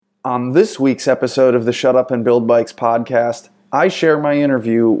On this week's episode of the Shut Up and Build Bikes podcast, I share my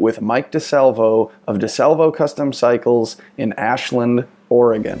interview with Mike DeSalvo of DeSalvo Custom Cycles in Ashland,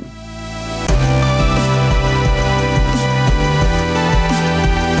 Oregon.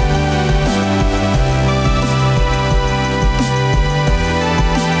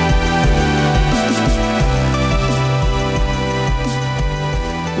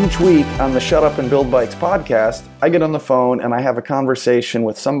 Each week on the Shut Up and Build Bikes podcast, I get on the phone and I have a conversation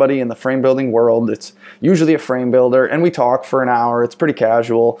with somebody in the frame building world. It's usually a frame builder, and we talk for an hour. It's pretty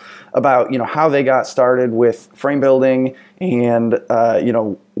casual about how they got started with frame building and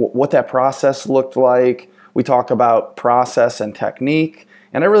what that process looked like. We talk about process and technique.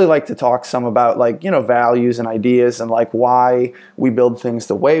 And I really like to talk some about values and ideas and why we build things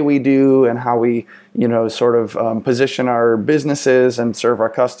the way we do and how we, position our businesses and serve our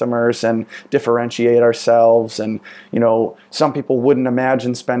customers and differentiate ourselves. And, some people wouldn't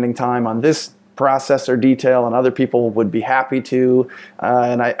imagine spending time on this process or detail, and other people would be happy to.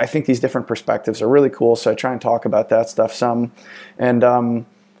 And I think these different perspectives are really cool. So I try and talk about that stuff some. And,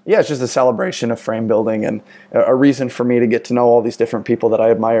 it's just a celebration of frame building and a reason for me to get to know all these different people that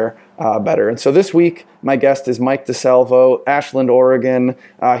I admire better. And so this week, my guest is Mike DeSalvo, Ashland, Oregon.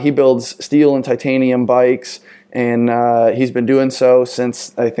 He builds steel and titanium bikes, and he's been doing so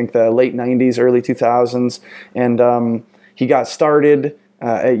since, I think, the late 90s, early 2000s. And he got started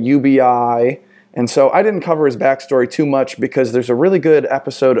at UBI. And so I didn't cover his backstory too much because there's a really good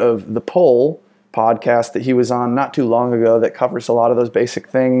episode of The Pull podcast that he was on not too long ago that covers a lot of those basic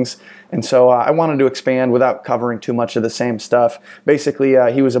things. And so I wanted to expand without covering too much of the same stuff. Basically,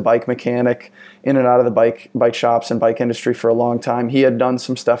 he was a bike mechanic in and out of the bike shops and bike industry for a long time. He had done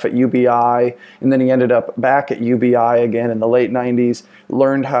some stuff at UBI, and then he ended up back at UBI again in the late 90s,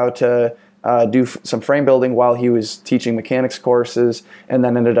 learned how to do some frame building while he was teaching mechanics courses, and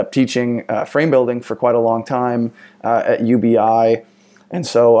then ended up teaching frame building for quite a long time at UBI. And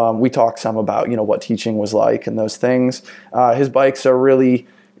so we talked some about, what teaching was like and those things. His bikes are really,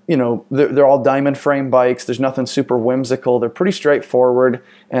 they're all diamond frame bikes. There's nothing super whimsical. They're pretty straightforward.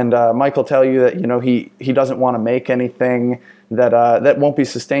 And Mike will tell you that, he doesn't want to make anything that won't be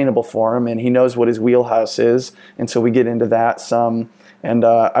sustainable for him. And he knows what his wheelhouse is. And so we get into that some. And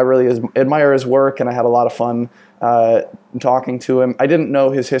I really admire his work, and I had a lot of fun talking to him. I didn't know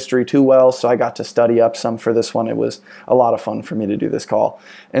his history too well, so I got to study up some for this one. It was a lot of fun for me to do this call.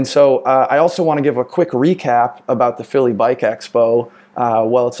 And so I also want to give a quick recap about the Philly Bike Expo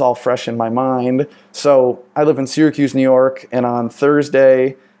while it's all fresh in my mind. So I live in Syracuse, New York, and on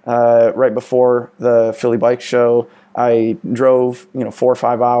Thursday, right before the Philly Bike Show, I drove 4 or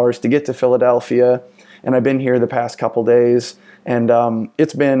 5 hours to get to Philadelphia, and I've been here the past couple days. And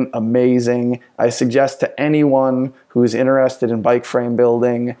it's been amazing. I suggest to anyone who's interested in bike frame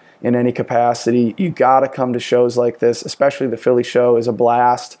building in any capacity, you got to come to shows like this, especially the Philly show is a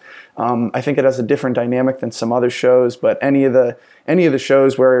blast. I think it has a different dynamic than some other shows, but any of the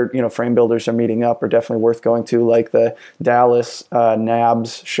shows where frame builders are meeting up are definitely worth going to, like the Dallas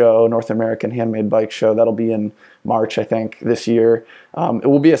NABS show, North American Handmade Bike Show. That'll be in March, I think, this year. It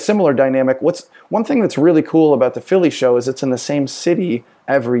will be a similar dynamic. One thing that's really cool about the Philly show is it's in the same city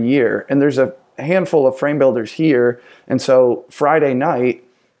every year, and there's a handful of frame builders here. And so Friday night,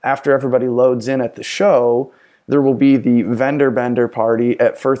 after everybody loads in at the show, there will be the vendor bender party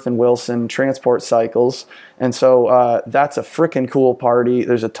at Firth and Wilson Transport Cycles. And so that's a freaking cool party.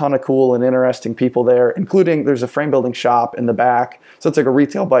 There's a ton of cool and interesting people there, including there's a frame building shop in the back. So it's like a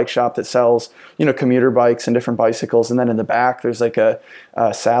retail bike shop that sells, commuter bikes and different bicycles. And then in the back, there's like a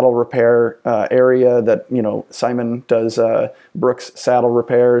saddle repair area that, Simon does Brooks saddle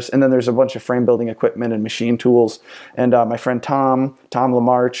repairs. And then there's a bunch of frame building equipment and machine tools. And my friend Tom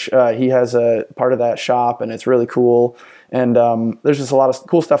LaMarche, he has a part of that shop, and it's really cool. And there's just a lot of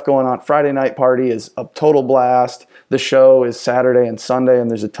cool stuff going on. Friday night party is a total blast. The show is Saturday and Sunday,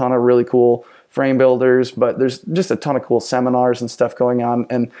 and there's a ton of really cool frame builders, but there's just a ton of cool seminars and stuff going on.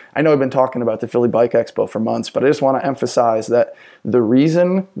 And I know I've been talking about the Philly Bike Expo for months, but I just want to emphasize that the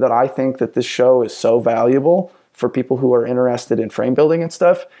reason that I think that this show is so valuable for people who are interested in frame building and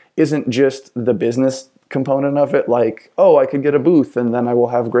stuff isn't just the business component of it, like, oh, I could get a booth and then I will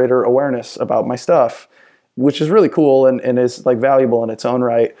have greater awareness about my stuff, which is really cool and is valuable in its own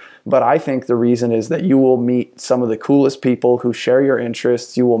right. But I think the reason is that you will meet some of the coolest people who share your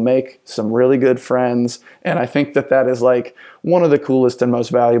interests. You will make some really good friends. And I think that is one of the coolest and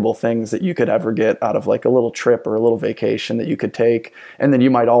most valuable things that you could ever get out of a little trip or a little vacation that you could take. And then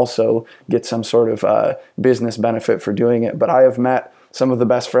you might also get some sort of business benefit for doing it. But I have met some of the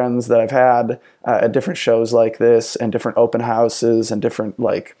best friends that I've had at different shows like this and different open houses and different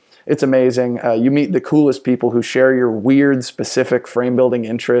it's amazing. You meet the coolest people who share your weird, specific frame building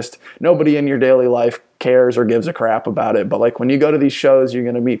interest. Nobody in your daily life cares or gives a crap about it. But like when you go to these shows, you're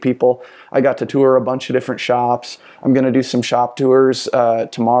going to meet people. I got to tour a bunch of different shops. I'm going to do some shop tours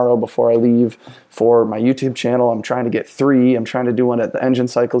tomorrow before I leave for my YouTube channel. I'm trying to get 3. I'm trying to do one at the Engine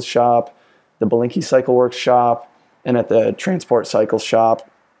Cycles shop, the Belinkie Cycle Works shop, and at the Transport Cycles shop.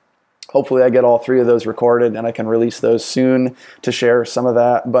 Hopefully I get all 3 of those recorded and I can release those soon to share some of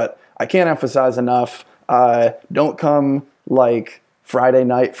that. But I can't emphasize enough, don't come like Friday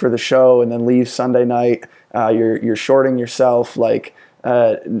night for the show and then leave Sunday night. You're shorting yourself. Like,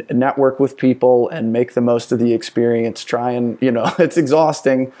 network with people and make the most of the experience. Try and, it's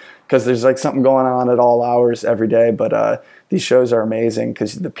exhausting because there's like something going on at all hours every day. But these shows are amazing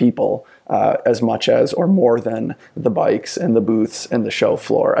because the people, as much as or more than the bikes and the booths and the show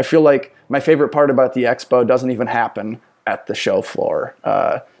floor. I feel like my favorite part about the expo doesn't even happen at the show floor.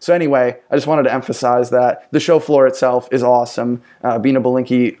 So anyway, I just wanted to emphasize that the show floor itself is awesome. Being a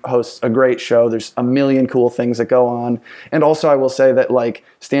Belinkie hosts a great show. There's a million cool things that go on. And also I will say that like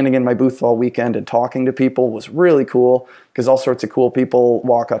standing in my booth all weekend and talking to people was really cool because all sorts of cool people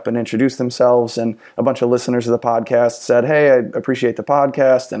walk up and introduce themselves, and a bunch of listeners of the podcast said, "Hey, I appreciate the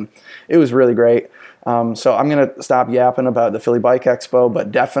podcast," and it was really great. So I'm going to stop yapping about the Philly Bike Expo,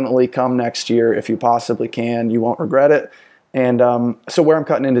 but definitely come next year if you possibly can. You won't regret it. And so where I'm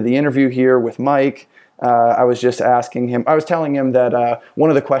cutting into the interview here with Mike, I was just asking him, I was telling him that one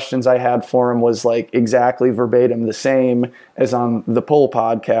of the questions I had for him was like exactly verbatim the same as on the Pull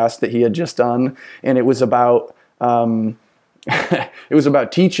podcast that he had just done. And it was about, it was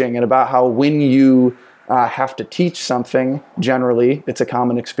about teaching and about how when you have to teach something, generally, it's a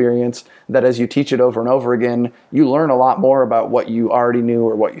common experience that as you teach it over and over again, you learn a lot more about what you already knew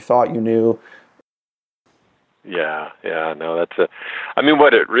or what you thought you knew. Yeah, no,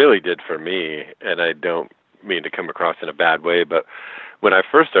 what it really did for me, and I don't mean to come across in a bad way, but when I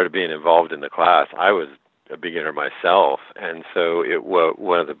first started being involved in the class, I was a beginner myself, and so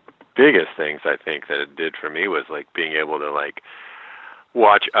one of the biggest things I think that it did for me was like being able to like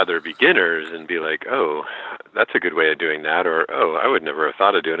watch other beginners and be like, oh, that's a good way of doing that, or, oh, I would never have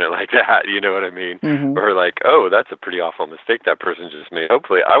thought of doing it like that, you know what I mean? Mm-hmm. Or like, oh, that's a pretty awful mistake that person just made.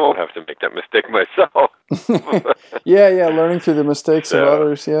 Hopefully I won't have to make that mistake myself. Yeah, learning through the mistakes of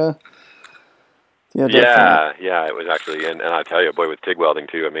others, yeah. Yeah, definitely. Yeah, it was actually, and I tell you, boy, with TIG welding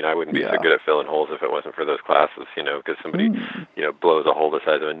too, I mean, I wouldn't be so good at filling holes if it wasn't for those classes, because somebody, blows a hole the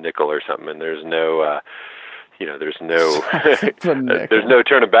size of a nickel or something, and there's no... there's no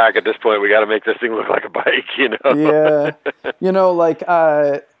turning back at this point. We got to make this thing look like a bike,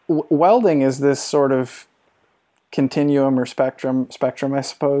 Yeah. Welding is this sort of continuum or spectrum, I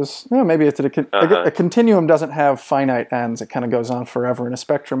suppose. No, maybe it's a continuum doesn't have finite ends. It kind of goes on forever, and a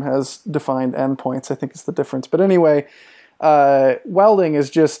spectrum has defined endpoints. I think is the difference. But anyway, welding is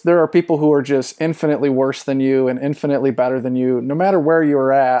just, there are people who are just infinitely worse than you and infinitely better than you. No matter where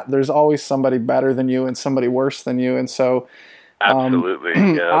you're at, there's always somebody better than you and somebody worse than you. And so,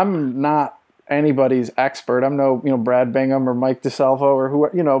 absolutely, yeah. I'm not anybody's expert. I'm no, Brad Bingham or Mike DeSalvo or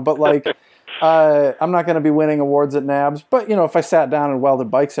who, but like, I'm not going to be winning awards at NABS, but if I sat down and welded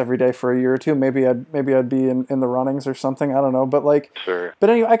bikes every day for a year or two, maybe I'd be in the runnings or something. I don't know, but like, sure.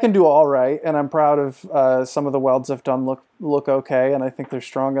 But anyway, I can do all right, and I'm proud of some of the welds I've done look okay, and I think they're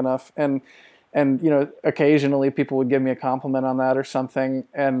strong enough. And occasionally people would give me a compliment on that or something,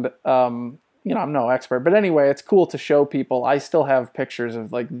 and I'm no expert, but anyway, it's cool to show people. I still have pictures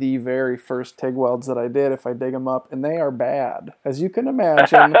of like the very first TIG welds that I did, if I dig them up, and they are bad, as you can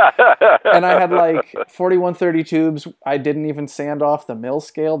imagine. And I had like 4130 tubes. I didn't even sand off the mill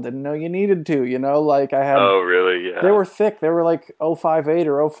scale. Didn't know you needed to, like I had. Oh, really? Yeah. They were thick. They were like 058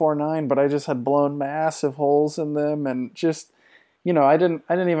 or 049, but I just had blown massive holes in them, and just, I didn't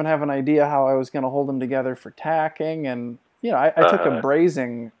even have an idea how I was going to hold them together for tacking. And I took a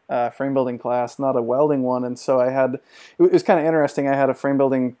brazing frame building class, not a welding one, and so it was kind of interesting. I had a frame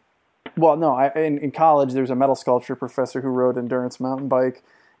building. Well, no, in college there was a metal sculpture professor who rode endurance mountain bike,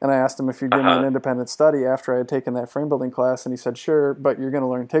 and I asked him if he'd give me an independent study after I had taken that frame building class, and he said, "Sure, but you're going to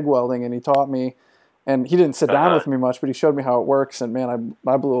learn TIG welding," and he taught me. And he didn't sit down with me much, but he showed me how it works, and man,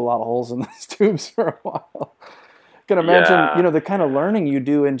 I blew a lot of holes in these tubes for a while. Can imagine, the kind of learning you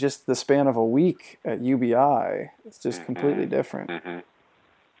do in just the span of a week at UBI. It's just completely different. Mm-hmm.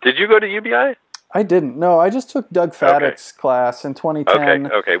 Did you go to UBI? I didn't. No, I just took Doug Faddick's class in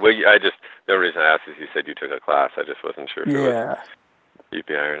 2010. Okay. Well, the reason I asked is you said you took a class. I just wasn't sure if it was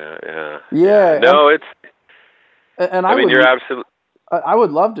UBI or not. Yeah. Yeah. No, it's. And you're absolutely. I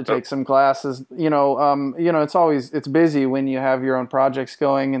would love to take some classes. It's busy when you have your own projects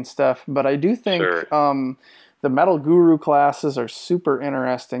going and stuff. But I do think the Metal Guru classes are super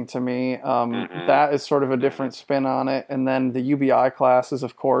interesting to me. That is sort of a different spin on it. And then the UBI classes,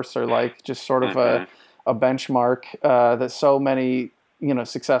 of course, are like just sort of a benchmark that so many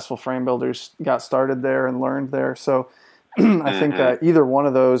successful frame builders got started there and learned there. So I think either one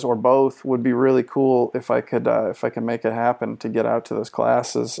of those or both would be really cool if I could make it happen to get out to those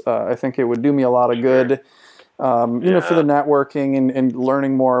classes. I think it would do me a lot of good, for the networking and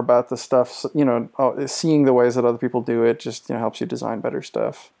learning more about the stuff. Seeing the ways that other people do it just helps you design better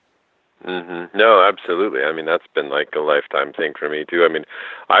stuff. No, absolutely. I mean, that's been like a lifetime thing for me too. I mean,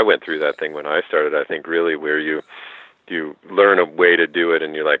 I went through that thing when I started. I think really where you learn a way to do it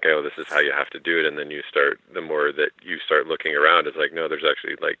and you're like, oh, this is how you have to do it. And then the more that you start looking around, it's like, no, there's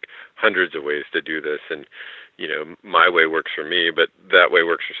actually like hundreds of ways to do this. And, my way works for me, but that way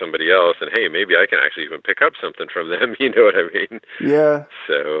works for somebody else. And hey, maybe I can actually even pick up something from them. You know what I mean? Yeah.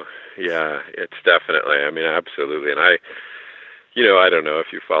 So yeah, it's definitely, I mean, absolutely. And I don't know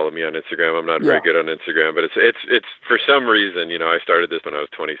if you follow me on Instagram. I'm not very good on Instagram, but it's for some reason, I started this when I was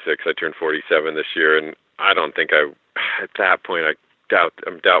 26. I turned 47 this year, and I don't think at that point,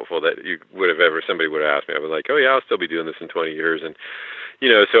 I'm doubtful that somebody would have asked me. I was like, oh yeah, I'll still be doing this in 20 years. And,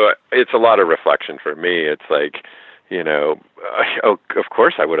 so it's a lot of reflection for me. It's like, of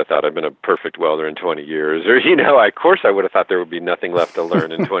course I would have thought I'd been a perfect welder in 20 years, or, of course I would have thought there would be nothing left to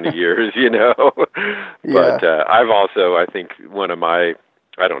learn in 20 years, But I've also, I think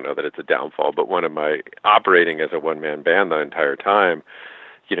I don't know that it's a downfall, but one of my operating as a one-man band the entire time,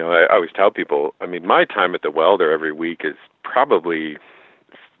 I always tell people, I mean, my time at the welder every week is probably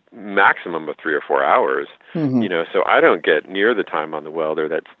maximum of 3 or 4 hours, so I don't get near the time on the welder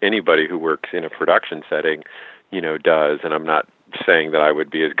that anybody who works in a production setting, does. And I'm not saying that I would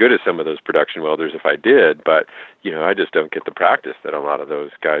be as good as some of those production welders if I did, but, I just don't get the practice that a lot of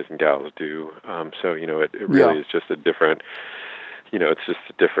those guys and gals do. So, it really is just a different, it's just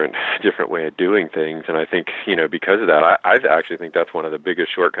a different way of doing things. And I think, because of that, I actually think that's one of the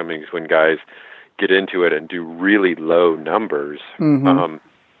biggest shortcomings when guys get into it and do really low numbers,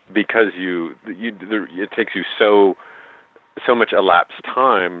 because it takes you so much elapsed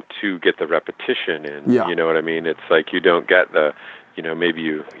time to get the repetition in. You know what I mean? It's like you don't get the, maybe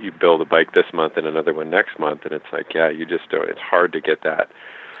you build a bike this month and another one next month, and it's like, you just don't. It's hard to get that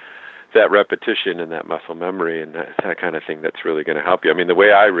repetition and that muscle memory and that kind of thing that's really going to help you. I mean, the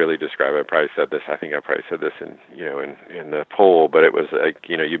way I really describe it, I think I probably said this in the poll, but it was like,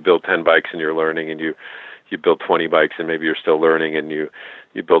 you build 10 bikes and you're learning, and you build 20 bikes and maybe you're still learning, and you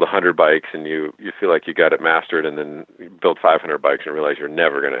build 100 bikes and you feel like you got it mastered, and then you build 500 bikes and realize you're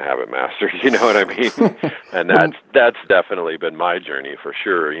never going to have it mastered. You know what I mean? And that's definitely been my journey for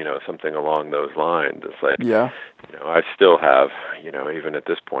sure. Something along those lines. It's like, I still have, even at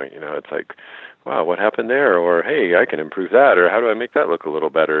this point, it's like, wow, what happened there? Or, hey, I can improve that. Or how do I make that look a little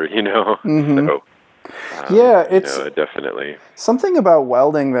better? So, it's definitely something about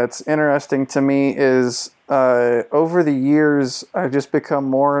welding that's interesting to me is over the years I've just become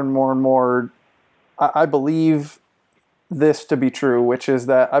more and more and more. I believe this to be true, which is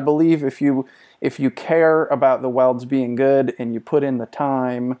that I believe if you care about the welds being good and you put in the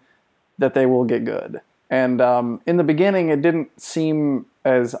time, that they will get good. And in the beginning, it didn't seem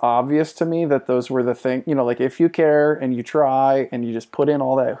as obvious to me that those were the thing. Like if you care and you try and you just put in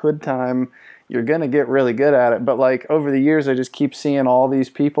all that hood time, you're going to get really good at it. But like over the years, I just keep seeing all these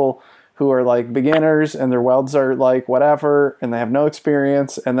people who are like beginners and their welds are like whatever, and they have no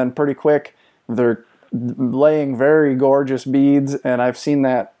experience. And then pretty quick, they're laying very gorgeous beads. And I've seen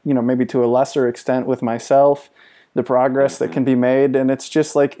that, maybe to a lesser extent with myself, the progress that can be made. And it's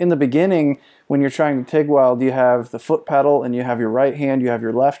just like in the beginning, when you're trying to TIG weld, you have the foot pedal and you have your right hand, you have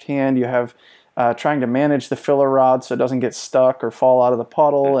your left hand, you have trying to manage the filler rod so it doesn't get stuck or fall out of the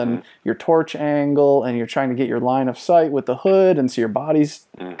puddle, and your torch angle, and you're trying to get your line of sight with the hood, and so your body's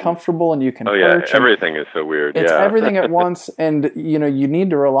comfortable and you can perch. Everything is so weird. It's everything at once, and you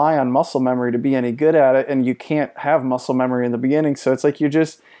need to rely on muscle memory to be any good at it, and you can't have muscle memory in the beginning, so it's like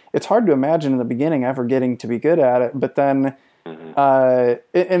it's hard to imagine in the beginning ever getting to be good at it, but then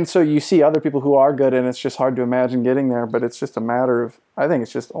and so you see other people who are good, and it's just hard to imagine getting there, but it's just I think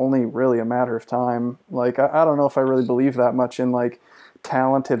it's just only really a matter of time. Like, I don't know if I really believe that much in like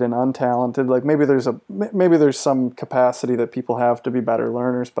talented and untalented. Like maybe there's some capacity that people have to be better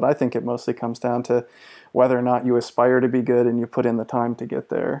learners, but I think it mostly comes down to whether or not you aspire to be good and you put in the time to get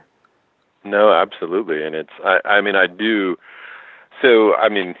there. No, absolutely. And I do So, I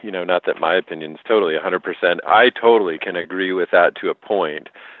mean, not that my opinion is totally 100%. I totally can agree with that to a point.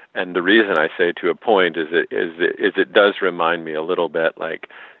 And the reason I say to a point is it does remind me a little bit like,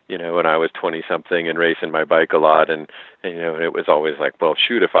 when I was 20 something and racing my bike a lot and it was always like, well,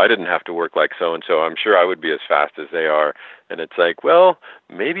 shoot, if I didn't have to work like so and so, I'm sure I would be as fast as they are. And it's like, well,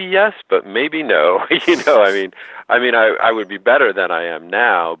 maybe yes, but maybe no. I would be better than I am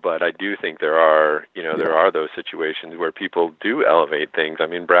now, but I do think there are those situations where people do elevate things. I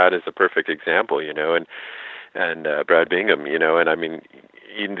mean, Brad is a perfect example, and Brad Bingham, and I mean,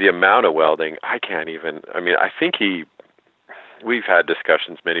 in the amount of welding, I think we've had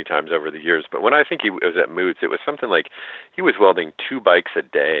discussions many times over the years, but when I think he was at Moots, it was something like he was welding 2 bikes a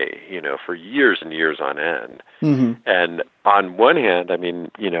day, for years and years on end. Mm-hmm. And on one hand, I mean,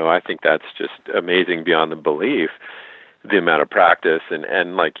 I think that's just amazing beyond the belief, the amount of practice.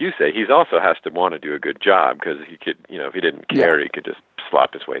 And like you say, he also has to want to do a good job because he could, if he didn't care, he could just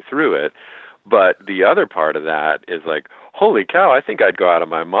slop his way through it. But the other part of that is like, holy cow, I think I'd go out of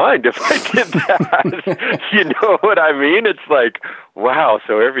my mind if I did that. You know what I mean? It's like, wow,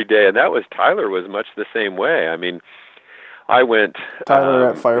 so every day. And that was, Tyler was much the same way. I mean, I went... Tyler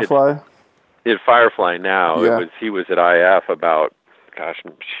at Firefly? At Firefly now. Yeah. He was at IF about,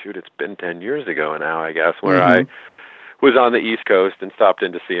 it's been 10 years ago now, I guess, where I was on the East Coast and stopped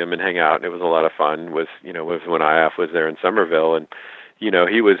in to see him and hang out, and it was a lot of fun. Was when IF was there in Somerville, and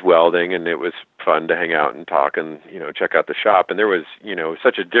he was welding, and it was fun to hang out and talk and, check out the shop. And there was,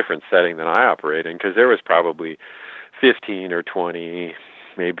 such a different setting than I operate in, because there was probably 15 or 20,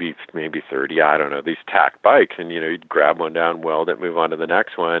 maybe 30, I don't know, these tack bikes. And, you'd grab one down, weld it, move on to the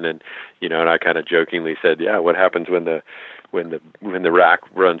next one. And, and I kind of jokingly said, yeah, what happens when the rack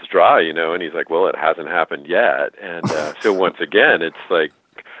runs dry, And he's like, well, it hasn't happened yet. And so once again, it's like,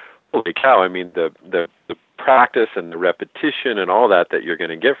 holy cow, I mean, the practice and the repetition and all that you're going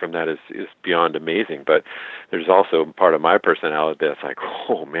to get from that is beyond amazing. But there's also part of my personality that's like,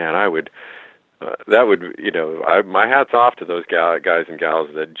 oh man, my hat's off to those guys and gals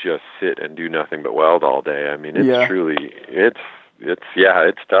that just sit and do nothing but weld all day. I mean, it's truly, it's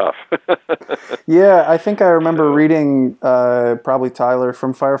tough. Yeah, I think I remember reading, probably Tyler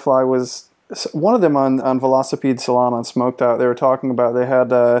from Firefly was one of them on Velocipede Salon on Smoked Out. They were talking about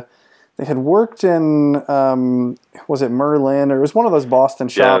they had worked in, was it Merlin, or it was one of those Boston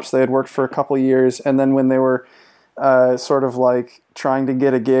shops. They had worked for a couple of years, and then when they were sort of like trying to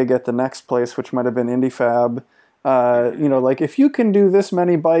get a gig at the next place, which might have been IndieFab, like if you can do this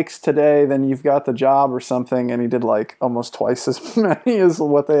many bikes today, then you've got the job or something. And he did like almost twice as many as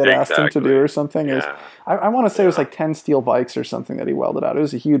what they had asked him to do or something. Yeah. I want to say it was like 10 steel bikes or something that he welded out. It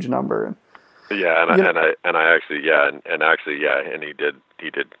was a huge number. Yeah, and he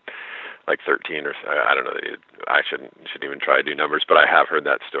did like 13 or I don't know. I shouldn't even try to do numbers, but I have heard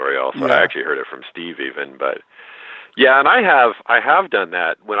that story also. Yeah. I actually heard it from Steve even, but yeah, and I have done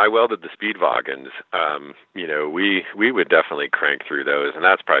that when I welded the Speedwagens. We would definitely crank through those, and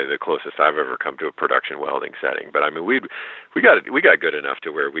that's probably the closest I've ever come to a production welding setting. But I mean, we got good enough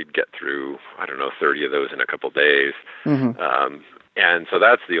to where we'd get through 30 of those in a couple days. Mm-hmm. And so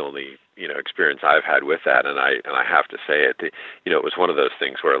that's the only experience I've had with that, and I have to say it. It was one of those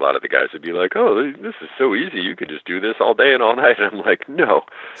things where a lot of the guys would be like, "Oh, this is so easy. You could just do this all day and all night." And I'm like, "No,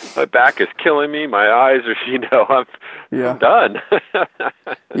 my back is killing me. My eyes are, I'm done."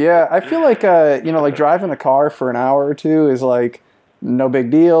 Yeah, I feel like like driving a car for an hour or two is like no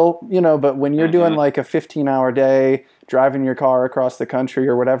big deal, But when you're doing like a 15-hour day, driving your car across the country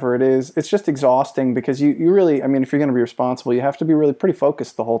or whatever it is, it's just exhausting because you really, I mean, if you're going to be responsible, you have to be really pretty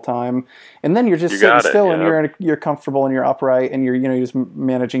focused the whole time. And then you're just sitting still and you're comfortable and you're upright and you're just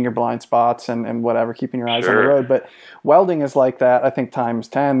managing your blind spots and whatever, keeping your eyes on the road. But welding is like that, I think, times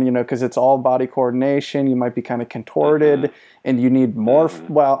 10, because it's all body coordination. You might be kind of contorted and you need more,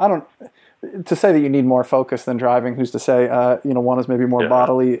 to say that you need more focus than driving, who's to say, one is maybe more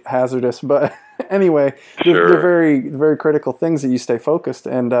bodily hazardous, but anyway, they're very, very critical things that you stay focused.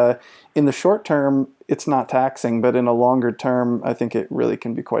 And in the short term, it's not taxing, but in a longer term, I think it really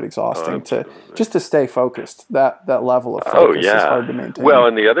can be quite exhausting to stay focused. That level of focus is hard to maintain. Well,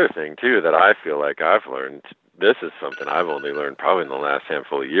 and the other thing too, that I feel like I've learned, this is something I've only learned probably in the last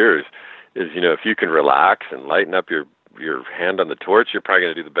handful of years, is, if you can relax and lighten up your hand on the torch, you're probably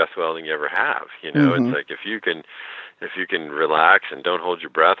going to do the best welding you ever have. Mm-hmm. It's like if you can relax and don't hold your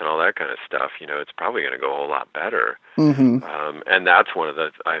breath and all that kind of stuff, it's probably going to go a whole lot better. Mm-hmm. And that's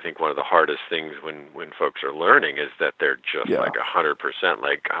I think one of the hardest things when folks are learning is that they're just like 100%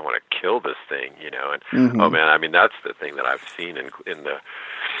 like, I want to kill this thing, and oh man, I mean, that's the thing that I've seen in the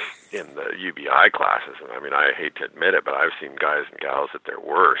in the UBI classes, and I mean, I hate to admit it, but I've seen guys and gals at their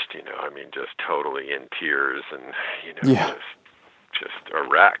worst, you know, I mean, just totally in tears and, you know, Yeah. just a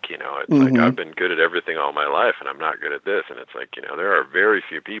wreck, you know. It's Mm-hmm. like, I've been good at everything all my life, and I'm not good at this, and it's like, you know, there are very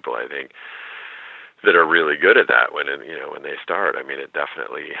few people, I think, that are really good at that when they start. I mean, it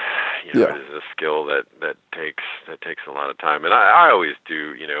definitely, you know, Yeah. it is a skill that takes a lot of time. And I always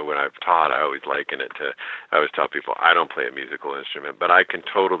do, you know, when I've taught, I always liken it to, I always tell people I don't play a musical instrument, but I can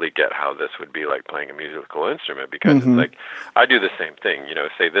totally get how this would be like playing a musical instrument, because Mm-hmm. it's like, I do the same thing, you know,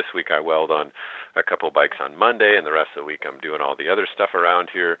 say this week I weld on a couple bikes on Monday, and the rest of the week I'm doing all the other stuff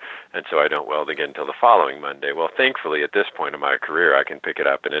around here, and so I don't weld again until the following Monday. Well, thankfully at this point in my career I can pick it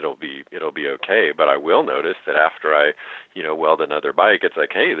up and it'll be okay, but I will notice that after I, you know, weld another bike, it's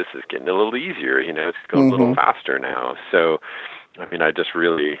like, hey, this is getting a little easier, you know, it's going a little faster now. So, I mean, I just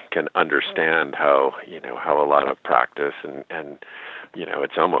really can understand how, you know, how a lot of practice and, you know,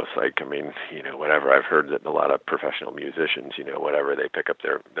 it's almost like, I mean, you know, whatever, I've heard that a lot of professional musicians, you know, whatever, they pick up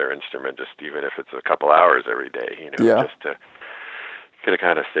their instrument, just even if it's a couple hours every day, you know, just to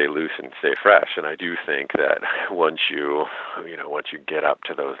kind of stay loose and stay fresh. And I do think that once you get up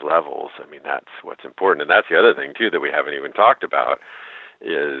to those levels, I mean, that's what's important. And that's the other thing too that we haven't even talked about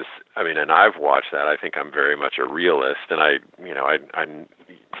is, I mean, and I've watched that. I think I'm very much a realist, and I'm,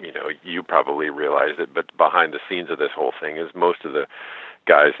 you know, you probably realize it, but behind the scenes of this whole thing is most of the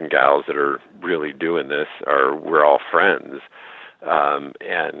guys and gals that are really doing this we're all friends.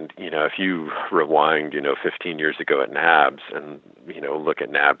 And, you know, if you rewind, you know, 15 years ago at NABS and, you know, look at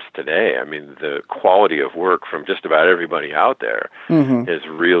NABS today, I mean, the quality of work from just about everybody out there is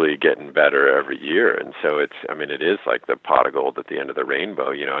really getting better every year. And so it is like the pot of gold at the end of the rainbow.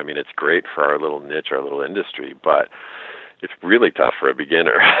 You know, I mean, it's great for our little niche, our little industry, but it's really tough for a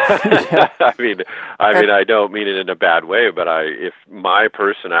beginner. I mean, I don't mean it in a bad way, but if my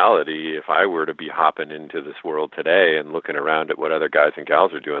personality, if I were to be hopping into this world today and looking around at what other guys and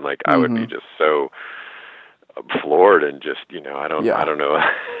gals are doing, like I would be just so floored and just, you know, I don't know.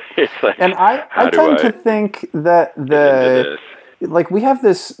 It's like, and I tend to think that like we have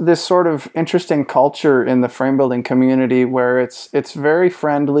this sort of interesting culture in the frame building community where it's very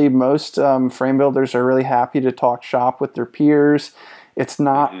friendly. Most frame builders are really happy to talk shop with their peers. It's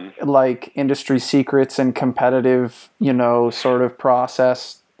not like industry secrets and competitive, you know, sort of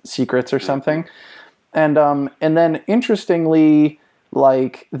process secrets or something. And then interestingly,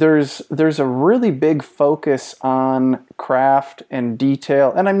 like there's a really big focus on craft and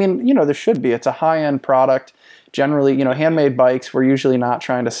detail. And I mean, you know, there should be. It's a high-end product. Generally, you know, handmade bikes, we're usually not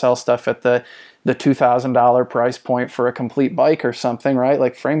trying to sell stuff at the $2,000 price point for a complete bike or something, right?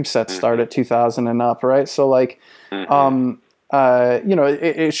 Like frame sets start at $2,000 and up, right? So like, you know,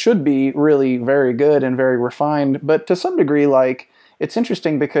 it should be really very good and very refined, but to some degree, like it's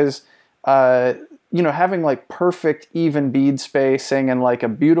interesting because, you know, having like perfect even bead spacing and like a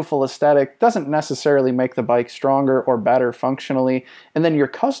beautiful aesthetic doesn't necessarily make the bike stronger or better functionally. And then your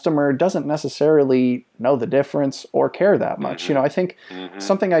customer doesn't necessarily know the difference or care that much. You know, I think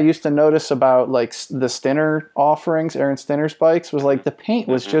something I used to notice about like the Stinner offerings, Aaron Stinner's bikes, was like the paint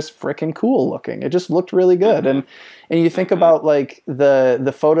was just freaking cool looking. It just looked really good. And you think about like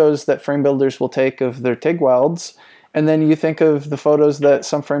the photos that frame builders will take of their TIG welds, and then you think of the photos that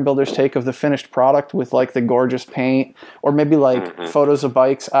some frame builders take of the finished product with like the gorgeous paint, or maybe like photos of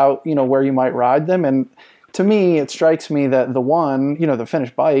bikes out, you know, where you might ride them. And to me, it strikes me that the one, you know, the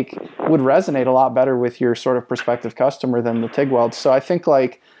finished bike would resonate a lot better with your sort of prospective customer than the TIG welds. So I think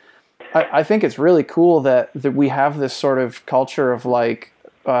like, I think it's really cool that we have this sort of culture of like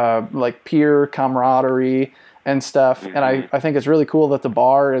peer camaraderie and stuff. And I think it's really cool that the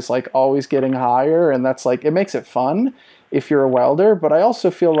bar is like always getting higher, and that's like, it makes it fun if you're a welder. But I also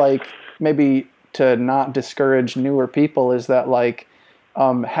feel like maybe to not discourage newer people is that like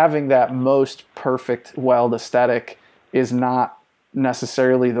having that most perfect weld aesthetic is not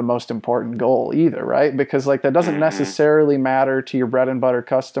necessarily the most important goal either, right? Because like that doesn't necessarily matter to your bread and butter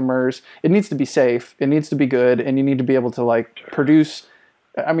customers. It needs to be safe, it needs to be good, and you need to be able to like produce.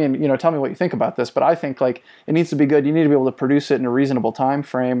 I mean, you know, tell me what you think about this, but I think like it needs to be good. You need to be able to produce it in a reasonable time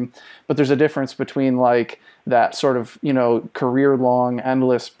frame. But there's a difference between like that sort of, you know, career-long,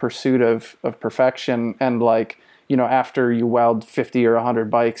 endless pursuit of perfection and like, you know, after you weld 50 or 100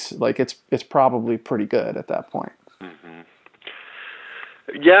 bikes, like it's probably pretty good at that point.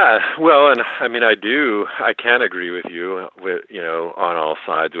 Yeah, well, and I mean, I can agree with you, you know, on all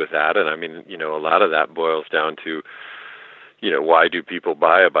sides with that. And I mean, you know, a lot of that boils down to, you know, why do people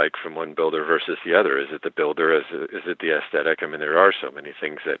buy a bike from one builder versus the other? Is it the builder? Is it the aesthetic? I mean, there are so many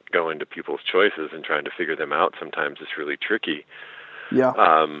things that go into people's choices, and trying to figure them out sometimes is really tricky.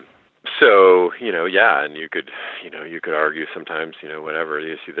 Yeah. So, yeah, and you could argue sometimes, whatever,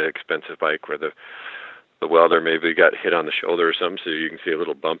 you see the expensive bike where the welder maybe got hit on the shoulder or something, so you can see a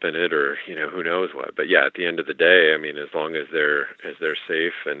little bump in it, or, who knows what. But yeah, at the end of the day, I mean, as long as they're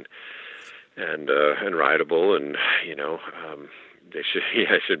safe and rideable, and, they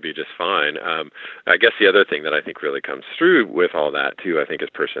should be just fine. I guess the other thing that I think really comes through with all that too, I think, is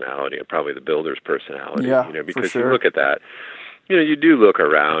personality, and probably the builder's personality. Yeah, because for sure. you look at that, you do look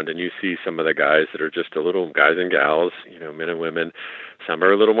around and you see some of the guys that are just a little, guys and gals, men and women. Some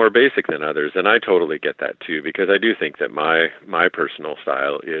are a little more basic than others, and I totally get that too, because I do think that my personal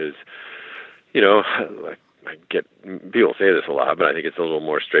style is, like, I get people say this a lot, but I think it's a little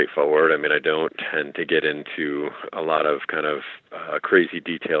more straightforward. I mean, I don't tend to get into a lot of kind of crazy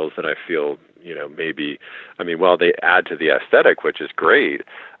details that I feel, maybe, I mean, while they add to the aesthetic, which is great,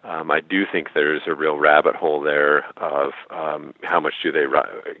 I do think there's a real rabbit hole there of how much do they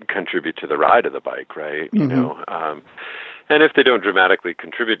contribute to the ride of the bike, right? And if they don't dramatically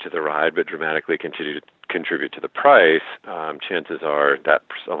contribute to the ride, but dramatically contribute to the price, chances are that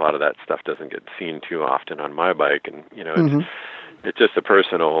a lot of that stuff doesn't get seen too often on my bike. And, it's just a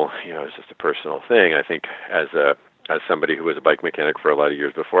personal, thing. I think as somebody who was a bike mechanic for a lot of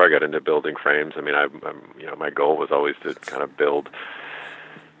years before I got into building frames, I mean, I'm my goal was always to kind of build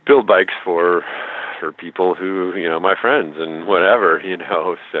bikes for people who, my friends and whatever,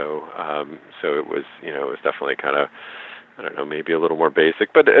 so it was, it was definitely kind of, I don't know, maybe a little more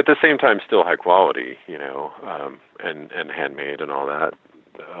basic, but at the same time still high quality, and handmade and all that,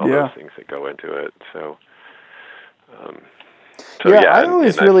 those things that go into it. So I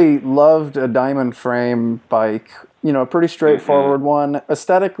always really loved a diamond frame bike, a pretty straightforward one.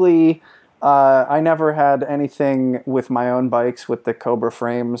 Aesthetically, I never had anything with my own bikes with the Cobra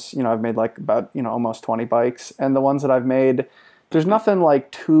frames. I've made like about, almost 20 bikes, and the ones that I've made, there's nothing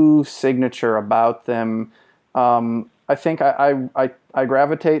like too signature about them. I think I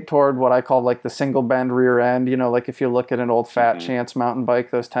gravitate toward what I call like the single bend rear end. Like if you look at an old Fat Chance mountain bike,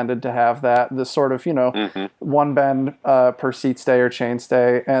 those tended to have the sort of, one bend per seat stay or chain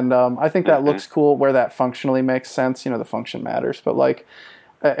stay. And I think that looks cool where that functionally makes sense. The function matters. But like,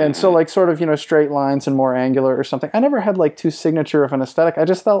 and so like sort of, straight lines and more angular or something. I never had like too signature of an aesthetic. I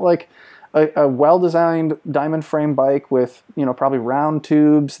just felt like a well-designed diamond frame bike with, probably round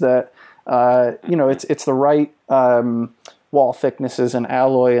tubes that, it's the right wall thicknesses and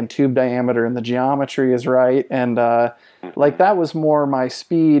alloy and tube diameter, and the geometry is right. And like that was more my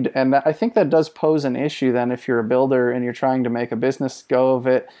speed. And I think that does pose an issue then if you're a builder and you're trying to make a business go of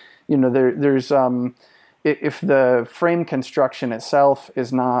it. There's if the frame construction itself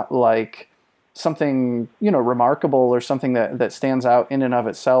is not like something, remarkable or something that stands out in and of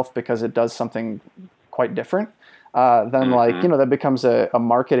itself because it does something quite different, then like, that becomes a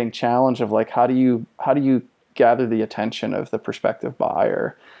marketing challenge of like, how do you gather the attention of the prospective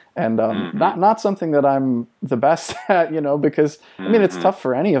buyer? And not something that I'm the best at, because I mean, it's tough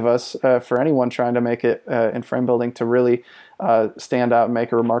for any of us, for anyone trying to make it in frame building to really stand out and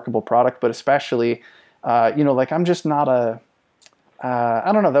make a remarkable product, but especially, like I'm just not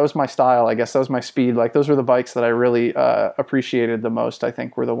I don't know, that was my style, I guess. That was my speed. Like those were the bikes that I really appreciated the most, I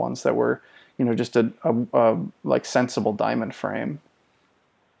think, were the ones that were, just a like sensible diamond frame.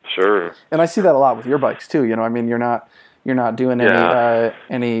 Sure. And I see that a lot with your bikes too. I mean, you're not doing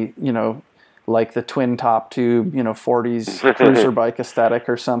any, like the twin top tube, 40s cruiser bike aesthetic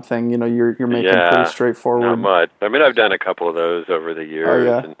or something. You're making pretty straightforward. Not much. I mean, I've done a couple of those over the years. Oh,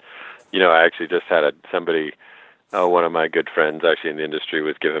 yeah. And, I actually just had somebody, one of my good friends actually in the industry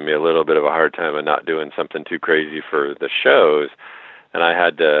was giving me a little bit of a hard time of not doing something too crazy for the shows. And I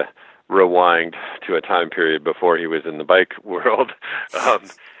had to rewind to a time period before he was in the bike world,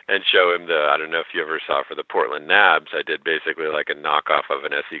 and show him I don't know if you ever saw for the Portland Nabs, I did basically like a knockoff of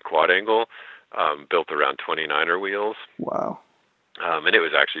an SE quad angle, built around 29er wheels. Wow. And it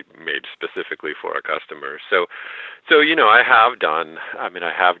was actually made specifically for a customer. So I have done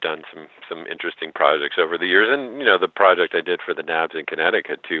some interesting projects over the years. And, the project I did for the Nabs in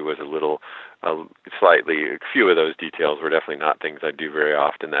Connecticut too was a few of those details were definitely not things I do very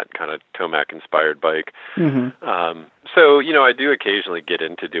often, that kind of Tomac inspired bike. So, I do occasionally get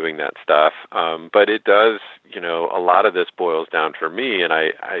into doing that stuff. But it does, a lot of this boils down for me, and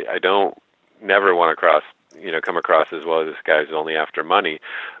I don't never want to come across as, well, this guy's only after money.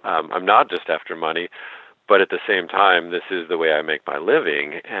 I'm not just after money, but at the same time, this is the way I make my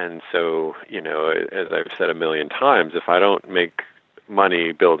living. And so, as I've said a million times, if I don't make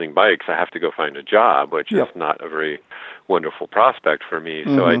money building bikes, I have to go find a job, which is not a very wonderful prospect for me.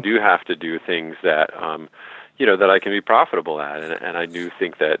 So I do have to do things that, that I can be profitable at. And I do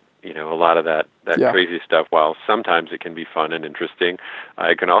think that, a lot of that crazy stuff, while sometimes it can be fun and interesting,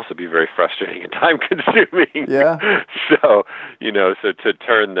 it can also be very frustrating and time consuming. Yeah. So, so to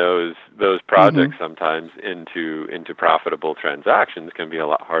turn those projects sometimes into profitable transactions can be a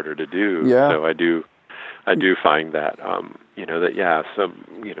lot harder to do. Yeah. So I do find that, some,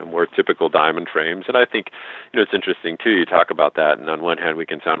 more typical diamond frames. And I think, it's interesting too, you talk about that, and on one hand we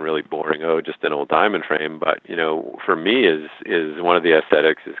can sound really boring, just an old diamond frame, but, for me is one of the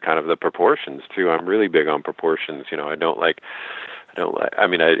aesthetics is kind of the proportions too. I'm really big on proportions. It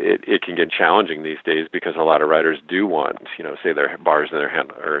can get challenging these days because a lot of riders do want, say their bars in their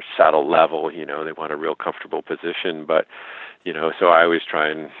hand or saddle level, they want a real comfortable position, but, so I always try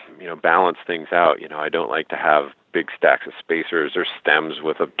and, balance things out. I don't like to have big stacks of spacers or stems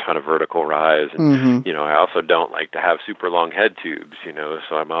with a ton of vertical rise. And, I also don't like to have super long head tubes,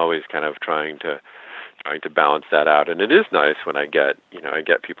 so I'm always kind of trying to balance that out. And it is nice when I get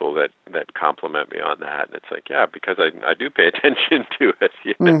people that compliment me on that. And it's like, yeah, because I do pay attention to it,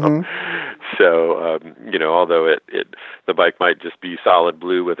 So, although the bike might just be solid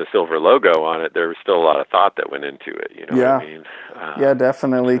blue with a silver logo on it, there was still a lot of thought that went into it. You know what I mean? Yeah,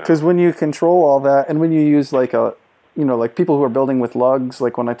 definitely. Because when you control all that, and when you use like people who are building with lugs,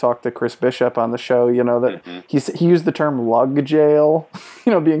 like when I talked to Chris Bishop on the show, that he used the term lug jail,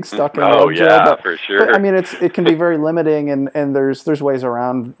 being stuck in lug jail. Yeah, for sure. But, I mean, it can be very limiting, and there's ways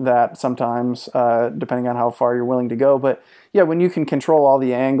around that sometimes, depending on how far you're willing to go. But yeah, when you can control all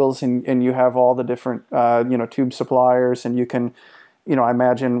the angles and you have all the different, tube suppliers, and you can, I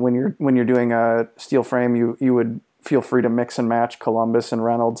imagine when you're doing a steel frame, you would feel free to mix and match Columbus and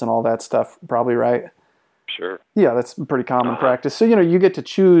Reynolds and all that stuff, probably, right? Sure. Yeah, that's pretty common practice. So, you get to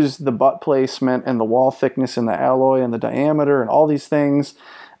choose the butt placement and the wall thickness and the alloy and the diameter and all these things.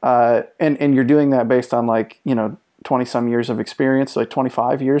 And you're doing that based on 20 some years of experience, like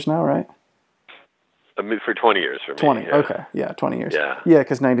 25 years now, right? I mean, for 20 years for me. 20, yeah. Okay. Yeah, 20 years. Yeah. Yeah,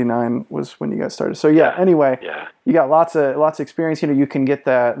 because 99 was when you got started. So anyway, you got lots of experience. You can get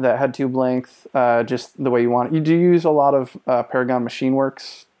that head tube length just the way you want it. You do use a lot of Paragon Machine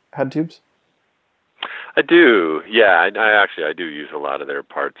Works head tubes? I do. Yeah, I do use a lot of their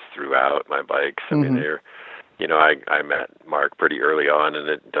parts throughout my bikes. I mean, they're, I met Mark pretty early on, and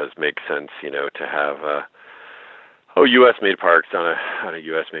it does make sense, to have U.S.-made parts on a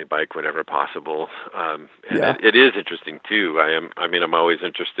U.S.-made bike whenever possible. And it is interesting too. I'm always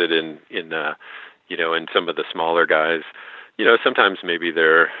interested in some of the smaller guys. Sometimes maybe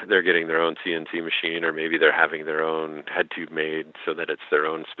they're getting their own CNC machine, or maybe they're having their own head tube made so that it's their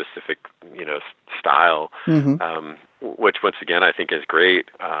own specific, style, which once again I think is great.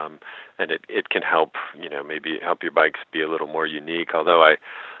 And it can help, maybe help your bikes be a little more unique. Although I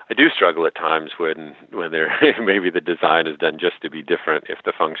do struggle at times when they're maybe the design is done just to be different if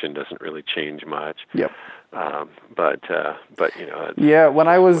the function doesn't really change much. Yep. But when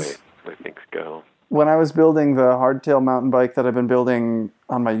I was the way things go. When I was building the hardtail mountain bike that I've been building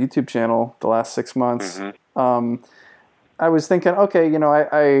on my YouTube channel the last 6 months, I was thinking, okay,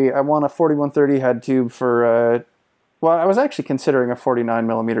 I want a 4130 head tube for, I was actually considering a 49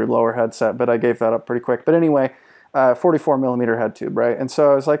 millimeter lower headset, but I gave that up pretty quick. But anyway, 44 millimeter head tube, right? And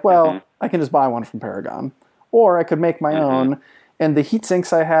so I was like, I can just buy one from Paragon, or I could make my own. And the heat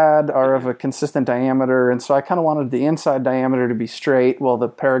sinks I had are of a consistent diameter, and so I kind of wanted the inside diameter to be straight, while the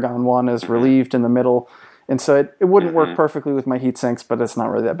Paragon one is relieved in the middle. And so it wouldn't work perfectly with my heat sinks, but it's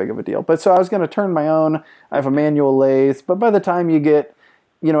not really that big of a deal. But so I was going to turn my own. I have a manual lathe, but by the time you get,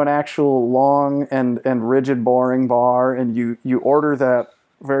 an actual long and rigid boring bar, and you order that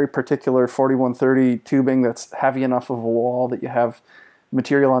very particular 4130 tubing that's heavy enough of a wall that you have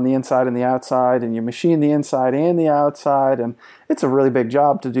material on the inside and the outside, and you machine the inside and the outside, and it's a really big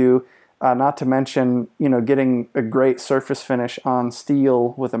job to do, not to mention getting a great surface finish on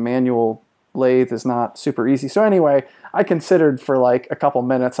steel with a manual lathe is not super easy. So anyway, I considered for like a couple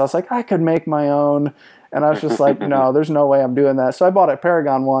minutes. I was like, I could make my own, and I was just like, no, there's no way I'm doing that. So I bought a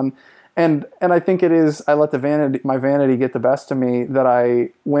Paragon one, and I think it is, I let my vanity get the best of me that I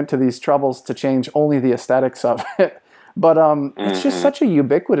went to these troubles to change only the aesthetics of it. But it's just such a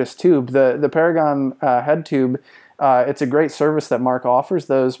ubiquitous tube. The Paragon head tube, it's a great service that Mark offers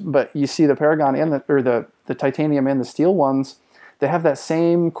those. But you see the Paragon and the titanium and the steel ones, they have that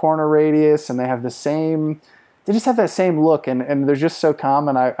same corner radius, and they just have that same look, and they're just so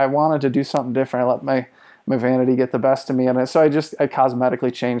common. I wanted to do something different. I let my vanity get the best of me. And so I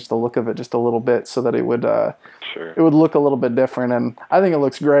cosmetically changed the look of it just a little bit so that it would look a little bit different. And I think it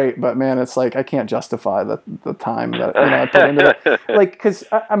looks great, but man, it's like I can't justify the time that I put into it. Like, because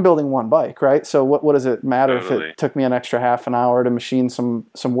I'm building one bike, right? So what does it matter if it took me an extra half an hour to machine some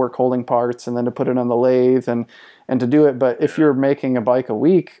work holding parts and then to put it on the lathe and to do it? But if you're making a bike a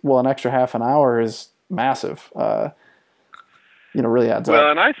week, well, an extra half an hour is massive. Really adds up.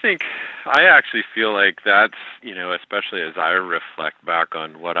 Well, and I actually feel like that's, especially as I reflect back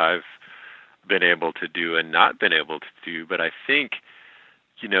on what I've been able to do and not been able to do, but I think,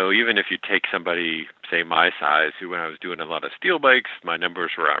 even if you take somebody, say my size, who when I was doing a lot of steel bikes, my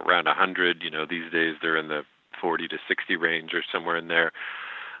numbers were around 100, these days they're in the 40 to 60 range or somewhere in there.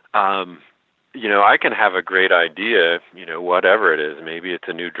 I can have a great idea, whatever it is, maybe it's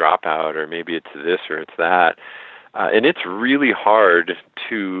a new dropout or maybe it's this or it's that. And it's really hard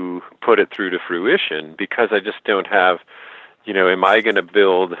to put it through to fruition because I just don't have, am I going to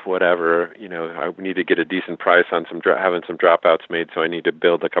build whatever, I need to get a decent price on having some dropouts made, so I need to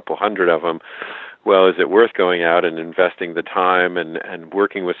build a couple hundred of them. Well, is it worth going out and investing the time and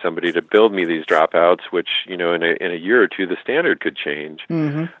working with somebody to build me these dropouts, which, in a year or two, the standard could change.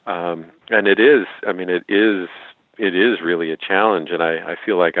 Mm-hmm. And it is really a challenge. And I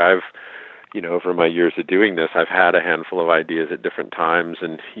feel like I've, over my years of doing this, I've had a handful of ideas at different times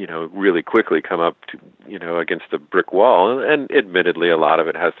and, really quickly come up to, against a brick wall. And admittedly, a lot of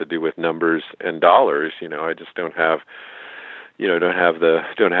it has to do with numbers and dollars. I just don't have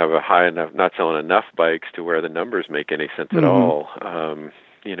a high enough, not selling enough bikes to where the numbers make any sense at all.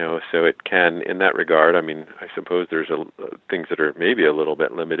 So it can, in that regard, I suppose there's things that are maybe a little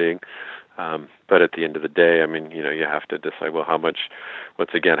bit limiting. But at the end of the day, you have to decide, well, how much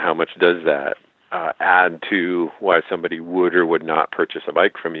does that add to why somebody would or would not purchase a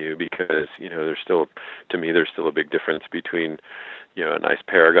bike from you? Because, there's still a big difference between, a nice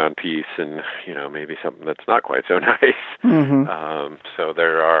Paragon piece and, maybe something that's not quite so nice. Mm-hmm. So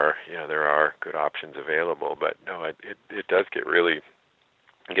there are good options available, but no, it does get really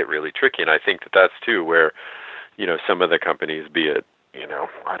tricky. And I think that's too where, some of the companies, be it,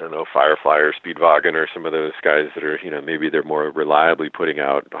 I don't know, Firefly or Speedwagon or some of those guys that are, maybe they're more reliably putting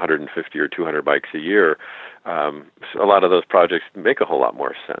out 150 or 200 bikes a year. So a lot of those projects make a whole lot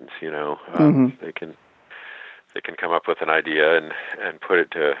more sense. They can come up with an idea and put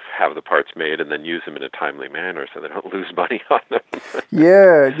it to have the parts made and then use them in a timely manner so they don't lose money on them.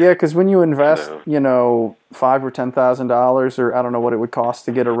 Yeah, because when you invest, $5,000 or $10,000, or I don't know what it would cost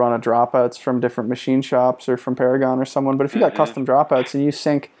to get a run of dropouts from different machine shops or from Paragon or someone, but if you got custom dropouts and you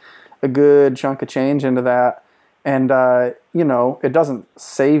sink a good chunk of change into that, and it doesn't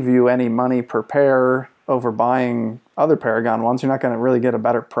save you any money per pair over buying other Paragon ones, you're not going to really get a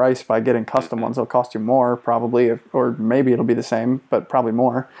better price by getting custom ones. They'll cost you more probably, or maybe it'll be the same, but probably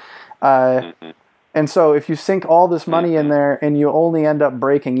more. And so if you sink all this money in there and you only end up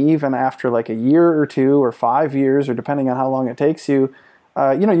breaking even after like a year or two or 5 years, or depending on how long it takes you,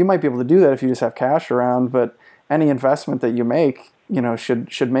 you might be able to do that if you just have cash around, but any investment that you make,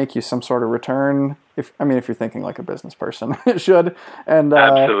 should make you some sort of return. If you're thinking like a business person, it should. And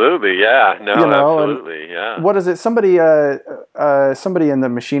absolutely, yeah, absolutely, yeah. What is it? Somebody in the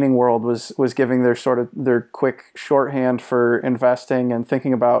machining world was giving their quick shorthand for investing and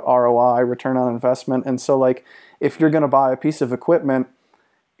thinking about ROI, return on investment. And so, like, if you're going to buy a piece of equipment,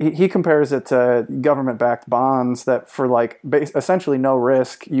 he compares it to government-backed bonds that for like essentially no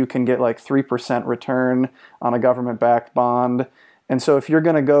risk, you can get like 3% return on a government-backed bond. And so if you're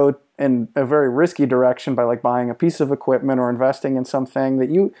going to go in a very risky direction by like buying a piece of equipment or investing in something that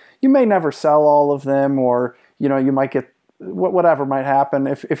you may never sell all of them, or, you might get whatever might happen.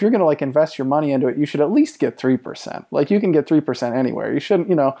 If you're going to like invest your money into it, you should at least get 3%. Like you can get 3% anywhere. You shouldn't,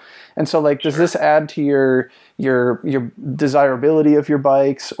 And so like, does this add to your desirability of your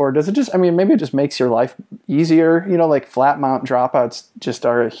bikes, or does it just, maybe it just makes your life easier? Like flat mount dropouts just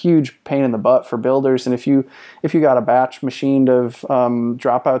are a huge pain in the butt for builders. And if you got a batch machined of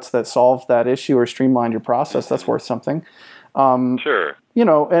dropouts that solved that issue or streamlined your process, that's worth something. Sure.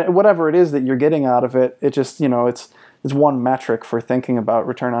 And whatever it is that you're getting out of it, it just, it's one metric for thinking about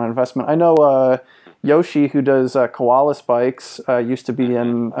return on investment. I know Yoshi, who does Koalas bikes, used to be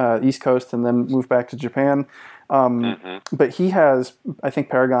in East Coast and then moved back to Japan. But he has, I think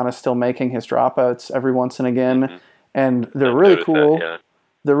Paragon is still making his dropouts every once and again, and they're really cool. That, yeah.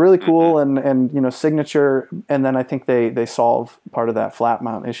 They're really cool and signature. And then I think they solve part of that flat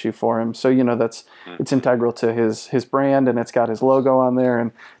mount issue for him. So that's it's integral to his brand, and it's got his logo on there,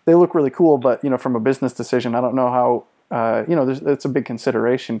 and they look really cool. But from a business decision, I don't know it's a big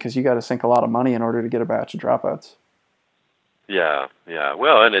consideration because you got to sink a lot of money in order to get a batch of dropouts. Yeah.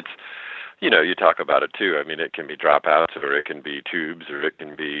 Well, and it's, you talk about it too. I mean, it can be dropouts, or it can be tubes, or it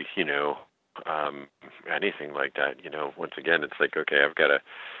can be, anything like that. Once again, it's like, okay, I've got a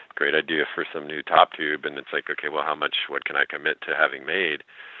great idea for some new top tube, and it's like, okay, well, what can I commit to having made?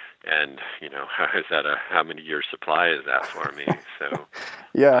 And, how many years supply is that for me? So,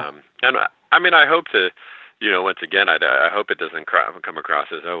 yeah. And I mean, I hope to, once again, I hope it doesn't come across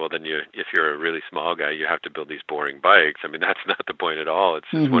as, oh, well, then if you're a really small guy, you have to build these boring bikes. I mean, that's not the point at all. It's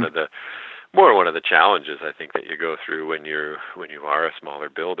just one of the challenges I think that you go through when you are a smaller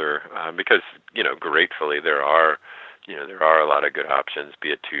builder, because, gratefully there are a lot of good options, be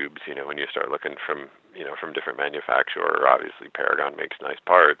it tubes, when you start looking from different manufacturer. Obviously Paragon makes nice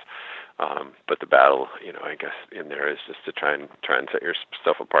parts. But the battle, I guess in there is just to try and set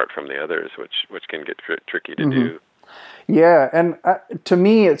yourself apart from the others, which can get tricky to do. Yeah. And to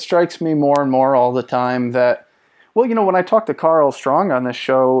me, it strikes me more and more all the time that, well, when I talked to Carl Strong on this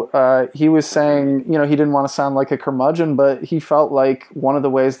show, he was saying, he didn't want to sound like a curmudgeon, but he felt like one of the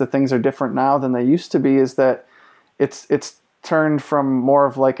ways that things are different now than they used to be is that it's turned from more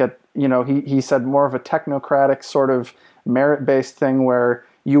of like he said more of a technocratic sort of merit-based thing where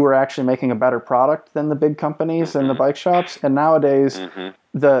you were actually making a better product than the big companies and the bike shops. And nowadays,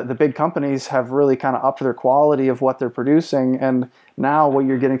 the big companies have really kind of upped their quality of what they're producing. And now what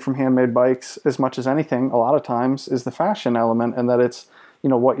you're getting from handmade bikes, as much as anything, a lot of times, is the fashion element, and that it's,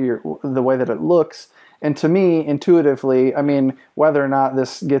 the way that it looks. And to me, intuitively, I mean, whether or not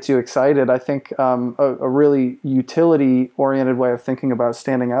this gets you excited, I think a really utility-oriented way of thinking about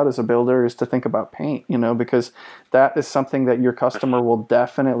standing out as a builder is to think about paint, because that is something that your customer will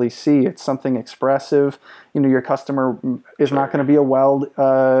definitely see. It's something expressive. Your customer is not going to be a weld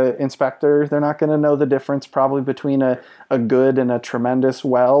inspector. They're not going to know the difference probably between a good and a tremendous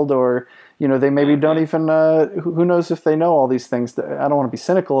weld, or they maybe don't even, who knows if they know all these things. I don't want to be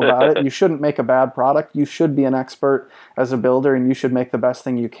cynical about it. You shouldn't make a bad product. You should be an expert as a builder, and you should make the best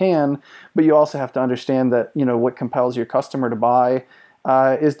thing you can. But you also have to understand that, what compels your customer to buy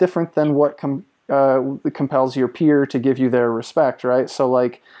is different than what compels your peer to give you their respect, right? So,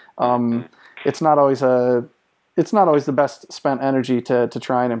 like, it's not always the best spent energy to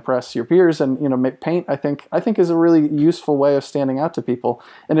try and impress your peers, and paint I think is a really useful way of standing out to people.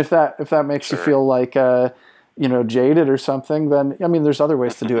 And if that makes you feel like jaded or something, then I mean there's other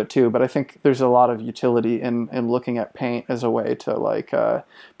ways to do it too. But I think there's a lot of utility in looking at paint as a way to like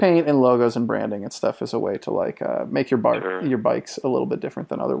paint and logos and branding and stuff as a way to like make your bikes a little bit different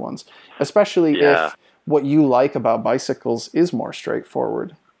than other ones, especially if what you like about bicycles is more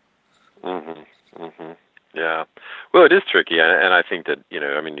straightforward. Yeah. Well, it is tricky, and I think that,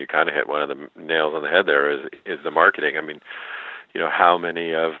 you kind of hit one of the nails on the head there is the marketing. I mean, how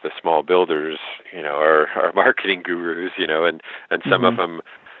many of the small builders, are marketing gurus, and some of them,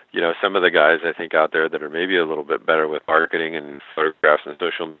 some of the guys I think out there that are maybe a little bit better with marketing and photographs and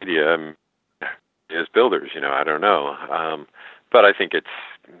social media as builders, I don't know. But I think it's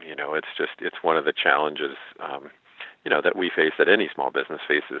one of the challenges, that we face, that any small business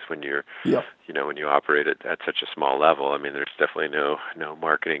faces when you're, when you operate at such a small level. I mean, there's definitely no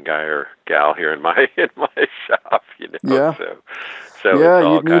marketing guy or gal here in my shop, Yeah. So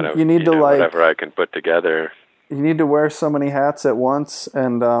yeah, it's all you need to like whatever I can put together. You need to wear so many hats at once,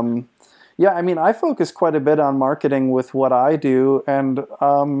 and I mean, I focus quite a bit on marketing with what I do, and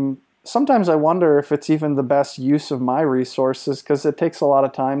sometimes I wonder if it's even the best use of my resources, because it takes a lot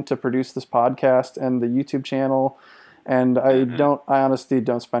of time to produce this podcast and the YouTube channel. And I honestly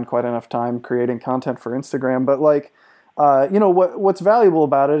don't spend quite enough time creating content for Instagram. But like, what's valuable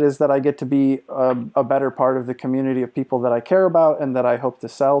about it is that I get to be a better part of the community of people that I care about and that I hope to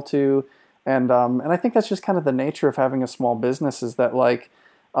sell to. And I think that's just kind of the nature of having a small business, is that like,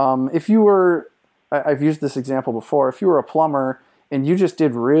 if you were, I've used this example before, if you were a plumber and you just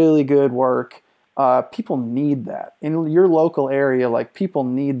did really good work, people need that. In your local area, like, people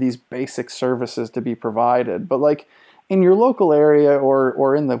need these basic services to be provided. But like, in your local area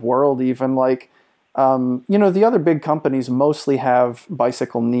or in the world even, like, the other big companies mostly have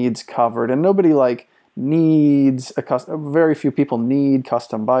bicycle needs covered, and nobody like needs very few people need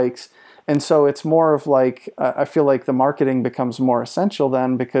custom bikes. And so it's more of like, I feel like the marketing becomes more essential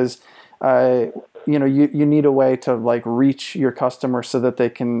then, because you need a way to like reach your customer so that they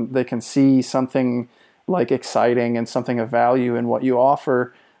can see something like exciting and something of value in what you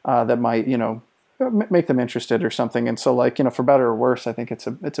offer that might make them interested or something. And so like, for better or worse, I think it's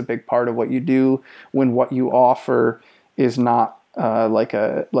a big part of what you do when what you offer is not like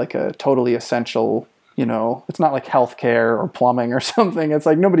a totally essential it's not like healthcare or plumbing or something. It's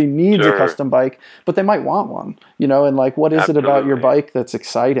like nobody needs a custom bike, but they might want one, and like, what is it about your bike that's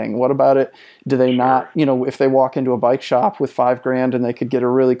exciting? What about it? Do they not, if they walk into a bike shop with $5,000 and they could get a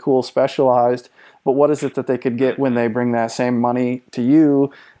really cool Specialized, but what is it that they could get when they bring that same money to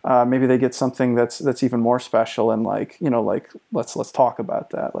you? Maybe they get something that's even more special, and like, let's talk about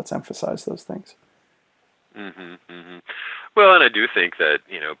that. Let's emphasize those things. Mm-hmm, mm-hmm. Well, and I do think that,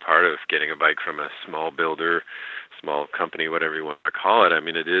 part of getting a bike from a small builder, small company, whatever you want to call it, I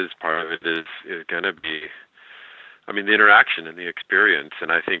mean, part of it is going to be, the interaction and the experience.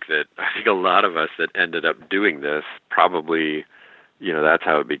 And I think a lot of us that ended up doing this probably, that's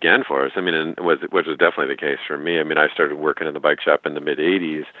how it began for us. And which was definitely the case for me. I started working in the bike shop in the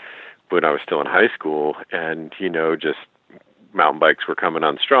mid-'80s when I was still in high school, and, just mountain bikes were coming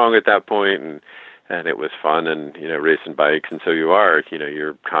on strong at that point, and it was fun, and, racing bikes. And so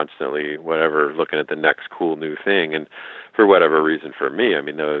you're constantly, looking at the next cool new thing. And for whatever reason, for me,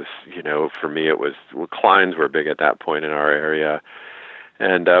 those, for me, it was, Kleins were big at that point in our area,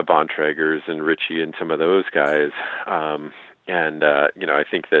 and Bontrager's and Ritchie and some of those guys. I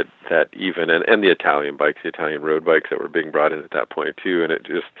think that even, and the Italian bikes, the Italian road bikes that were being brought in at that point too. And it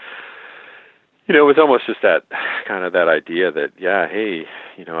just, it was almost just that kind of that idea that, hey,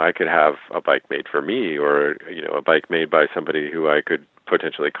 I could have a bike made for me, or, a bike made by somebody who I could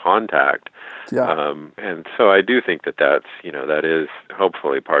potentially contact. Yeah. And so I do think that is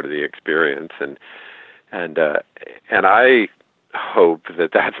hopefully part of the experience. And I hope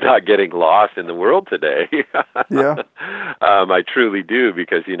that that's not getting lost in the world today. Yeah. I truly do,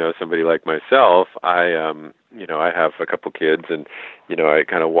 because, somebody like myself, I have a couple kids, and, I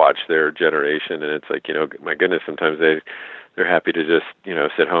kind of watch their generation, and it's like, my goodness, sometimes they're happy to just,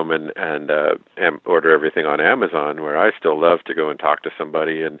 sit home and order everything on Amazon, where I still love to go and talk to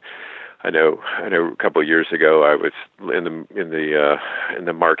somebody. And I know a couple of years ago I was in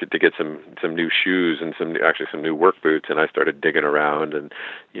the market to get some new shoes and some new work boots, and I started digging around, and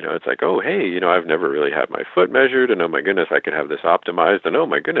it's like, oh hey, I've never really had my foot measured, and oh my goodness, I could have this optimized, and oh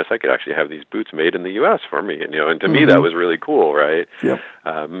my goodness, I could actually have these boots made in the U.S. for me, and and to me that was really cool, right? Yep.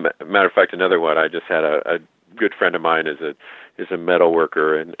 Matter of fact, another one, I just had a good friend of mine is a metal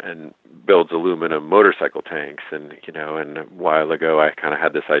worker and builds aluminum motorcycle tanks, and and a while ago I kind of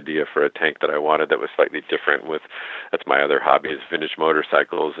had this idea for a tank that I wanted that was slightly different. That's my other hobby, is vintage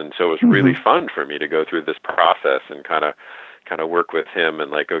motorcycles, and so it was really fun for me to go through this process and kind of work with him, and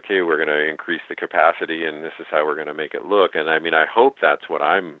like, okay, we're going to increase the capacity, and this is how we're going to make it look. And I hope that's what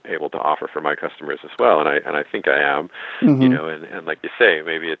I'm able to offer for my customers as well, and I think I am. And like you say,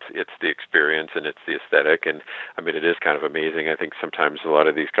 maybe it's the experience and it's the aesthetic, and it is kind of amazing. I think sometimes a lot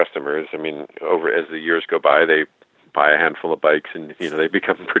of these customers, over as the years go by, they buy a handful of bikes, and they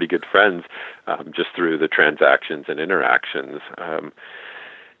become pretty good friends just through the transactions and interactions.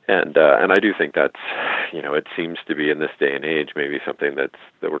 And I do think that's, it seems to be in this day and age maybe something that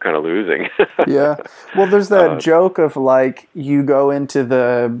we're kind of losing. Yeah. Well, there's that joke of like, you go into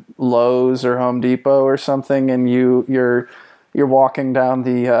the Lowe's or Home Depot or something, and you're walking down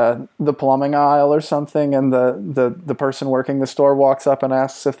the plumbing aisle or something, and the person working the store walks up and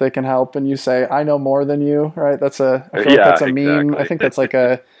asks if they can help, and you say, "I know more than you," right? I feel like that's a meme. I think that's like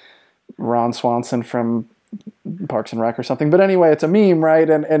a Ron Swanson from Parks and Rec or something. But anyway, it's a meme, right?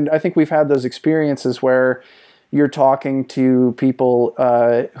 And I think we've had those experiences where you're talking to people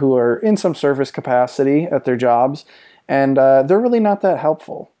who are in some service capacity at their jobs, and they're really not that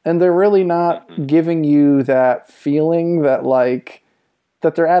helpful. And they're really not giving you that feeling that like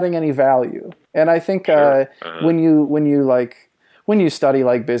that they're adding any value. And I think when you study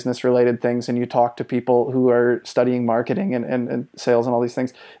like business related things, and you talk to people who are studying marketing and sales and all these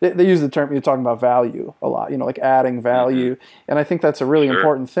things, they use the term, you're talking about value a lot, like adding value. And I think that's a really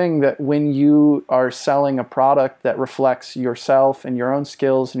important thing, that when you are selling a product that reflects yourself and your own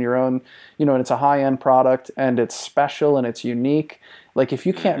skills and your own, and it's a high end product and it's special and it's unique, like if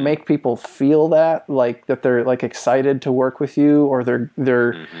you can't make people feel that, like that they're like excited to work with you, or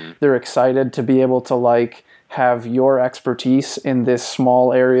they're excited to be able to like have your expertise in this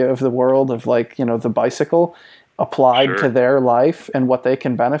small area of the world of like, the bicycle applied to their life and what they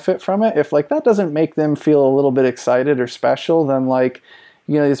can benefit from it. If like that doesn't make them feel a little bit excited or special, then like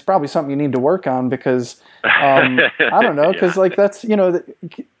it's probably something you need to work on because, I don't know, because like that's,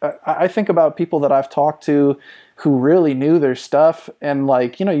 I think about people that I've talked to who really knew their stuff, and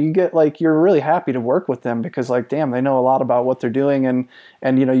like, you get like, you're really happy to work with them because like, damn, they know a lot about what they're doing, and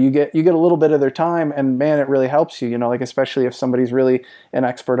you get a little bit of their time, and man, it really helps you, like especially if somebody's really an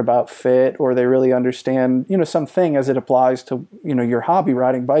expert about fit, or they really understand, something as it applies to, your hobby,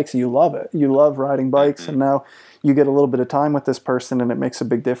 riding bikes. You love it. You love riding bikes, and now you get a little bit of time with this person, and it makes a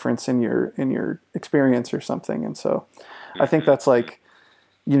big difference in your experience or something. And so I think that's like,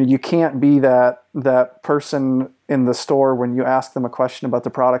 you can't be that person in the store when you ask them a question about the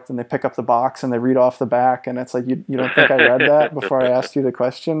product and they pick up the box and they read off the back and it's like, you don't think I read that before I asked you the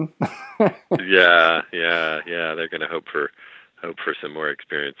question? Yeah. They're going to hope for some more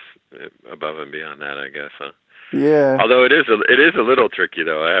experience above and beyond that, I guess, huh? Yeah. Although it is a little tricky,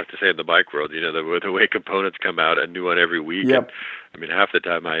 though, I have to say, in the bike world, the way components come out, a new one every week. Yep. And, I mean, half the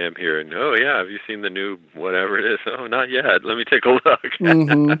time I am here, and oh yeah, have you seen the new whatever it is? Oh, not yet. Let me take a look.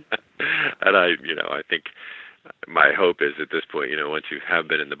 Mm-hmm. And I think my hope is at this point, once you have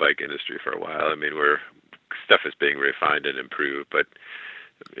been in the bike industry for a while, I mean, stuff is being refined and improved, but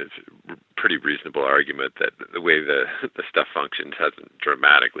it's a pretty reasonable argument that the way the stuff functions hasn't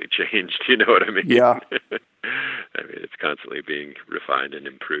dramatically changed. You know what I mean? Yeah. I mean, it's constantly being refined and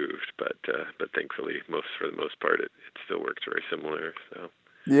improved, but thankfully, for the most part, it still works very similar. So.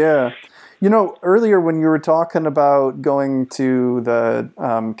 Yeah. Earlier when you were talking about going to the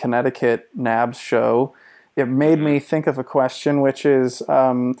Connecticut NABS show, it made me think of a question, which is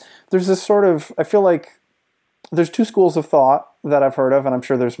there's this sort of, I feel like there's two schools of thought that I've heard of, and I'm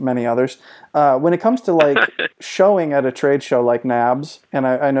sure there's many others. When it comes to like showing at a trade show like NABS, and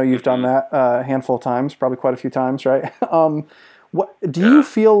I know you've done that a handful of times, probably quite a few times, right? What do you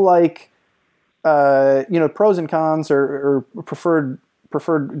feel like? Pros and cons or preferred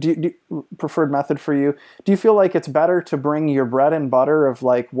method for you. Do you feel like it's better to bring your bread and butter of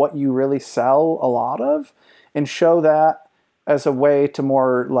like what you really sell a lot of, and show that as a way to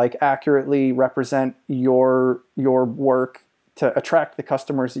more like accurately represent your work to attract the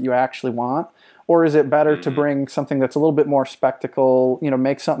customers that you actually want? Or is it better to bring something that's a little bit more spectacle,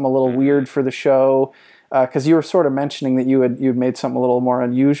 make something a little weird for the show? Because you were sort of mentioning that you'd made something a little more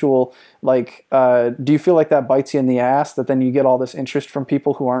unusual. Like, do you feel like that bites you in the ass, that then you get all this interest from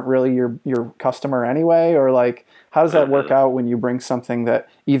people who aren't really your customer anyway? Or like, how does that work out when you bring something that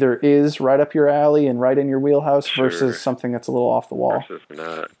either is right up your alley and right in your wheelhouse versus something that's a little off the wall? Versus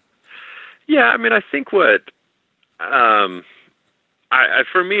not. Yeah, I mean, I think what,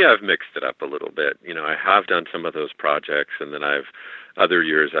 for me, I've mixed it up a little bit. I have done some of those projects, and then other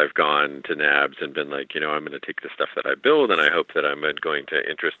years I've gone to NABS and been like, I'm going to take the stuff that I build, and I hope that I'm going to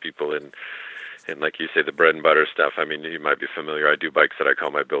interest people in, like you say, the bread and butter stuff. I mean, you might be familiar. I do bikes that I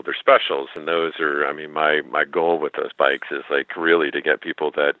call my builder specials, and those are, I mean, my goal with those bikes is like really to get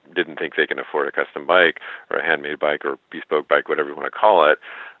people that didn't think they can afford a custom bike or a handmade bike or bespoke bike, whatever you want to call it.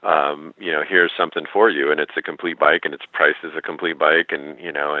 Here's something for you, and it's a complete bike, and its price is a complete bike, and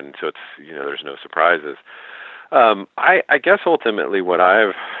and so it's there's no surprises. I guess ultimately what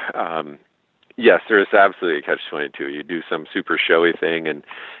I've, yes, there is absolutely a catch-22. You do some super showy thing,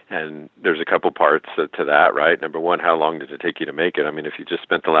 and there's a couple parts to that, right? Number one, how long does it take you to make it? I mean, if you just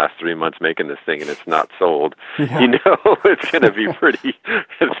spent the last 3 months making this thing and it's not sold, it's going to be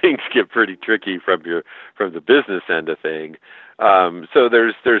things get pretty tricky from the business end of thing. So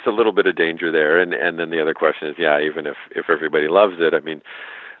there's a little bit of danger there, and then the other question is, even if everybody loves it, I mean,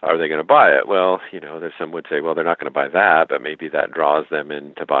 are they going to buy it? Well, there's some would say, well, they're not going to buy that, but maybe that draws them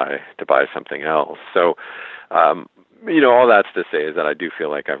in to buy something else. So, all that's to say is that I do feel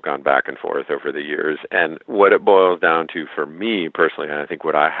like I've gone back and forth over the years, and what it boils down to for me personally, and I think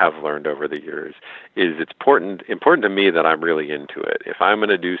what I have learned over the years, is it's important to me that I'm really into it. If I'm going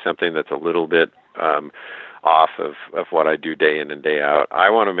to do something that's a little bit off of what I do day in and day out,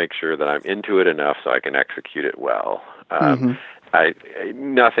 I want to make sure that I'm into it enough so I can execute it well.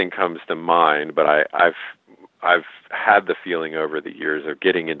 Nothing comes to mind, but I've had the feeling over the years of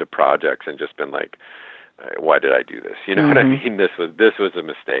getting into projects and just been like, why did I do this? You know what I mean? This was a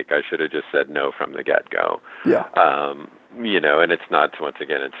mistake. I should have just said no from the get-go. Yeah. And it's not, once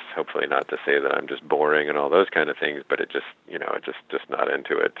again, it's hopefully not to say that I'm just boring and all those kind of things, but it just, just not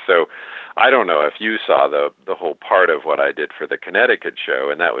into it. So I don't know if you saw the whole part of what I did for the Connecticut show,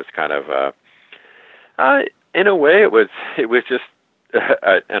 and that was kind of in a way, it was just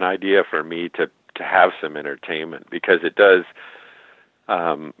an idea for me to have some entertainment, because it does.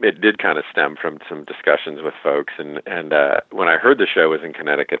 it did kind of stem from some discussions with folks. And when I heard the show was in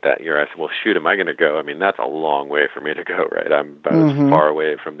Connecticut that year, I said, well, shoot, am I going to go? I mean, that's a long way for me to go, right? I'm about as far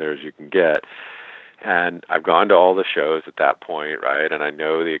away from there as you can get. And I've gone to all the shows at that point, right? And I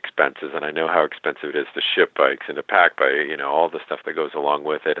know the expenses, and I know how expensive it is to ship bikes and to pack bike, all the stuff that goes along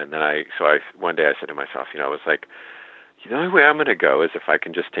with it. And then one day I said to myself, I was like, the only way I'm going to go is if I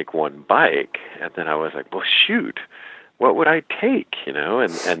can just take one bike. And then I was like, well, shoot, what would I take?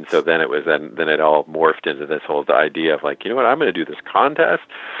 And so then it all morphed into this whole idea of like, what, I'm going to do this contest.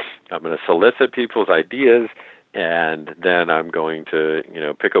 I'm going to solicit people's ideas. And then I'm going to,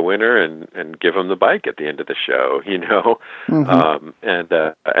 pick a winner and give them the bike at the end of the show, and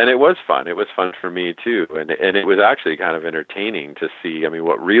it was fun. It was fun for me too. And it was actually kind of entertaining to see. I mean,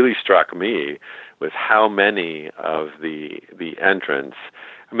 what really struck me was how many of the entrants,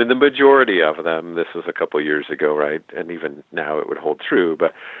 I mean, the majority of them, this was a couple of years ago, right? And even now it would hold true,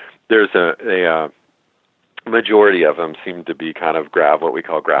 but there's a majority of them seem to be kind of what we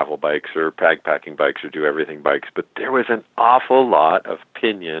call gravel bikes or packing bikes or do everything bikes, but there was an awful lot of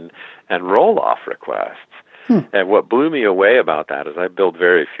pinion and roll-off requests. And what blew me away about that is I build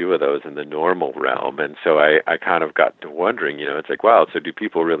very few of those in the normal realm, and so I kind of got to wondering, it's like, wow, so do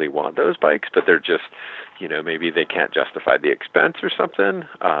people really want those bikes, but they're just, maybe they can't justify the expense or something?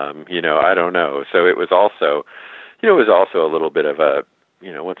 I don't know. So it was also a little bit of a,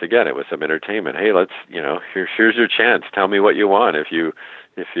 once again, it was some entertainment. Hey, let's, here's your chance. Tell me what you want. If you're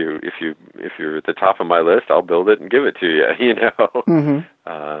at the top of my list, I'll build it and give it to you.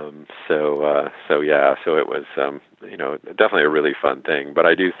 So it was, definitely a really fun thing. But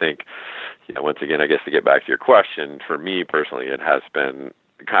I do think, once again, I guess to get back to your question, for me personally, it has been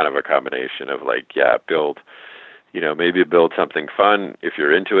kind of a combination of like, maybe build something fun if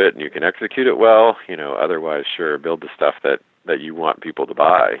you're into it and you can execute it well. Otherwise, sure, build the stuff that you want people to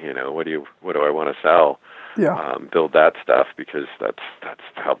buy. What do I want to sell? Yeah. Build that stuff because that's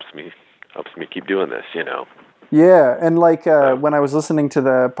helps me keep doing this. Yeah, and like when I was listening to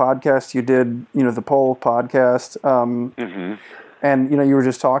the podcast you did, the Pole podcast, and you were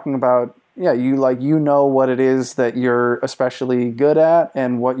just talking about you know what it is that you're especially good at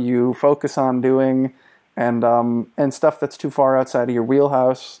and what you focus on doing, and stuff that's too far outside of your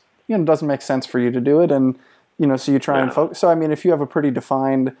wheelhouse, doesn't make sense for you to do it, and so you try and focus. So I mean, if you have a pretty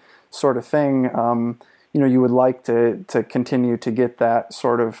defined sort of thing, you would like to continue to get that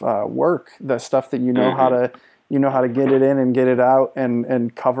sort of work, the stuff that how to get it in and get it out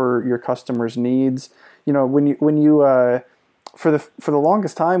and cover your customers' needs. When you for the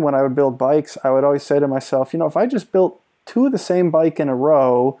longest time when I would build bikes, I would always say to myself, if I just built two of the same bike in a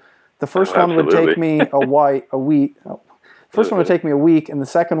row, the first one would take me a week. First one would take me a week, and the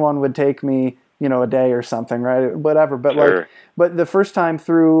second one would take me a day or something, right? Whatever. But sure. But the first time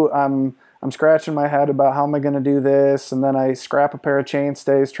through, I'm scratching my head about how am I going to do this, and then I scrap a pair of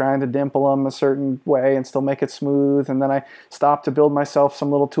chainstays trying to dimple them a certain way and still make it smooth, and then I stop to build myself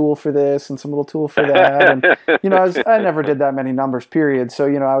some little tool for this and some little tool for that, and I never did that many numbers, period. So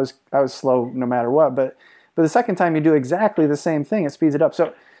I was slow no matter what. But the second time you do exactly the same thing, it speeds it up.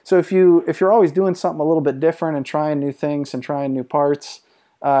 So if you're always doing something a little bit different and trying new things and trying new parts,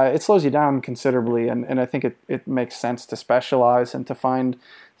 it slows you down considerably, and I think it makes sense to specialize and to find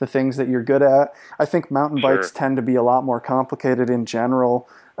the things that you're good at. I think mountain bikes tend to be a lot more complicated in general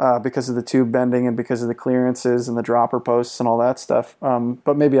because of the tube bending and because of the clearances and the dropper posts and all that stuff.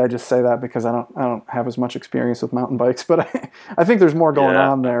 But maybe I just say that because I don't have as much experience with mountain bikes, but I think there's more going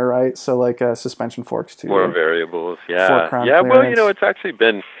on there, right? So like suspension forks too. More variables, fork crown clearance. Well, it's actually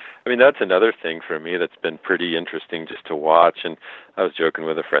been. I mean, that's another thing for me that's been pretty interesting just to watch. And I was joking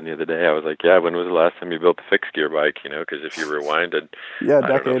with a friend the other day. I was like, when was the last time you built a fixed gear bike? Because if you rewinded, I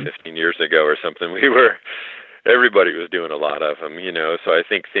don't know, 15 years ago or something, everybody was doing a lot of them, So I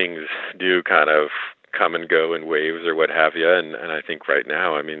think things do kind of come and go in waves or what have you. And I think right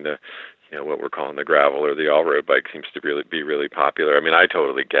now, I mean, what we're calling the gravel or the all-road bike seems to be really popular. I mean, I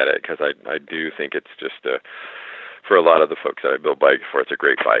totally get it because I do think it's just for a lot of the folks that I build bikes for, it's a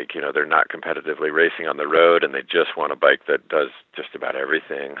great bike. They're not competitively racing on the road, and they just want a bike that does just about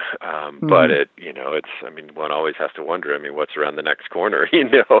everything. But one always has to wonder. I mean, what's around the next corner?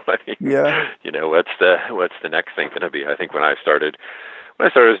 What's the next thing going to be? I think when I started, I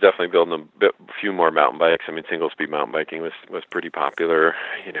was definitely building a few more mountain bikes. I mean, single speed mountain biking was pretty popular,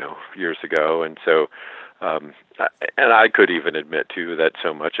 years ago, and so. And I could even admit too that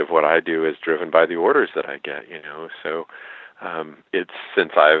so much of what I do is driven by the orders that I get, So it's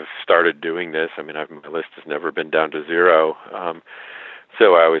since I've started doing this. I mean, my list has never been down to zero.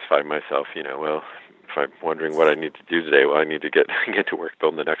 So I always find myself, I'm wondering what I need to do today, well, I need to get to work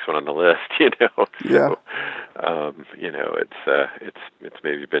building the next one on the list. Yeah. It's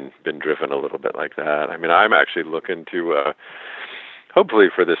maybe been driven a little bit like that. I mean, I'm actually looking to hopefully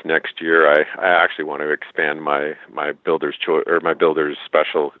for this next year, I actually want to expand my builder's choice or my builder's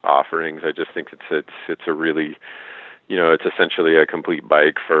special offerings. I just think it's a really, it's essentially a complete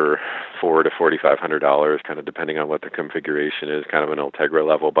bike for $400 to $4,500, kind of depending on what the configuration is. Kind of an Ultegra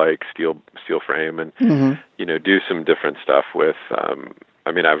level bike, steel frame, and do some different stuff with.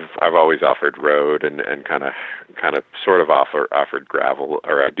 I've always offered road and kind of sort of offered gravel,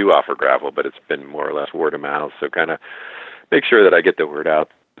 or I do offer gravel, but it's been more or less word of mouth. So kind of make sure that I get the word out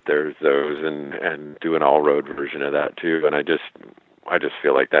that there's those and do an all-road version of that too. And I just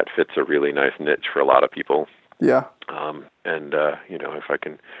feel like that fits a really nice niche for a lot of people. Yeah.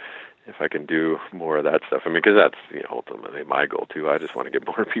 If I can do more of that stuff, I mean, because that's ultimately my goal too. I just want to get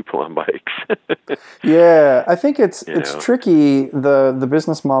more people on bikes. Yeah, I think it's tricky, the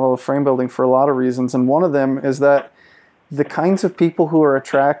business model of frame building, for a lot of reasons, and one of them is that the kinds of people who are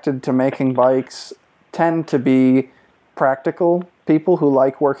attracted to making bikes tend to be practical people who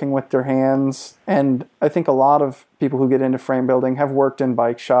like working with their hands. And I think a lot of people who get into frame building have worked in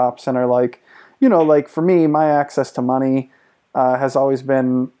bike shops and are like, like for me, my access to money has always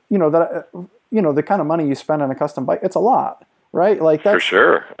been, the kind of money you spend on a custom bike, it's a lot, right? Like that's for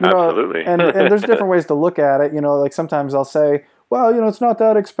sure, absolutely. and there's different ways to look at it. Like sometimes I'll say, well, it's not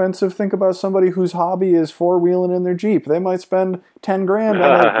that expensive. Think about somebody whose hobby is four-wheeling in their Jeep. They might spend $10,000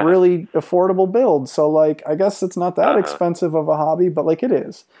 on a really affordable build. So, like, I guess it's not that expensive of a hobby, but like it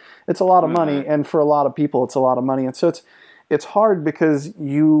is. It's a lot of money, and for a lot of people, it's a lot of money. And so it's hard because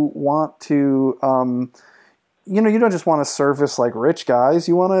you want to, you don't just want to service like rich guys.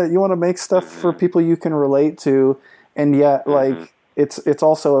 You want to make stuff for people you can relate to, and yet like it's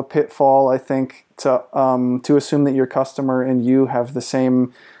also a pitfall, I think, to assume that your customer and you have the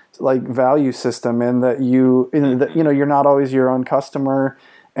same like value system, and that you're not always your own customer.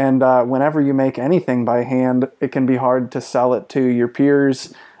 And whenever you make anything by hand, it can be hard to sell it to your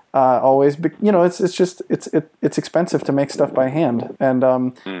peers. Always, it's expensive to make stuff by hand.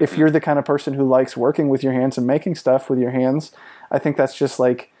 And if you're the kind of person who likes working with your hands and making stuff with your hands, I think that's just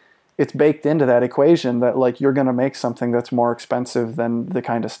like, it's baked into that equation that like you're going to make something that's more expensive than the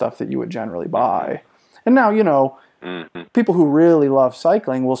kind of stuff that you would generally buy. And now, people who really love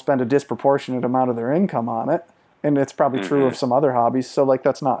cycling will spend a disproportionate amount of their income on it. And it's probably true of some other hobbies. So like,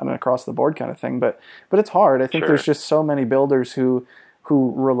 that's not an across the board kind of thing, but it's hard. I think there's just so many builders who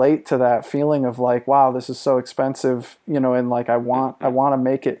relate to that feeling of like, wow, this is so expensive, and like I want to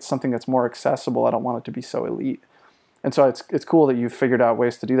make it something that's more accessible. I don't want it to be so elite. And so it's cool that you've figured out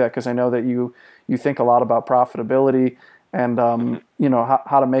ways to do that, because I know that you think a lot about profitability and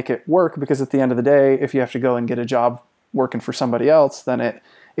how to make it work, because at the end of the day, if you have to go and get a job working for somebody else, then it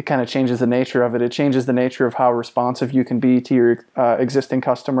kind of changes the nature of it. It changes the nature of how responsive you can be to your existing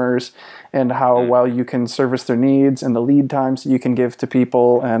customers, and how well you can service their needs, and the lead times that you can give to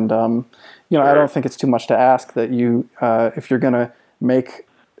people. And I don't think it's too much to ask that you, if you're going to make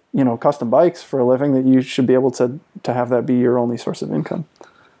custom bikes for a living, that you should be able to have that be your only source of income.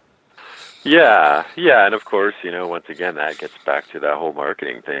 Yeah, and of course, once again, that gets back to that whole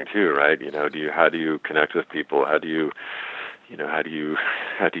marketing thing too, right? How do you connect with people? How do you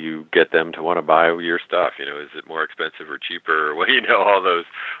get them to want to buy your stuff? Is it more expensive or cheaper? Well,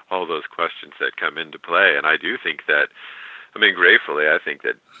 all those questions that come into play. And I do think that, gratefully, I think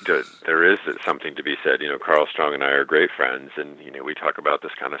that there is something to be said. Carl Strong and I are great friends, and we talk about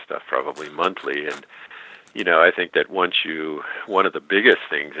this kind of stuff probably monthly. And I think that one of the biggest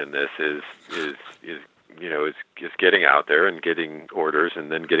things in this is getting out there and getting orders,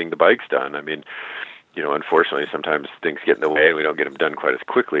 and then getting the bikes done. Unfortunately, sometimes things get in the way and we don't get them done quite as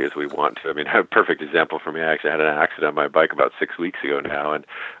quickly as we want to. A perfect example for me, I actually had an accident on my bike about 6 weeks ago now, and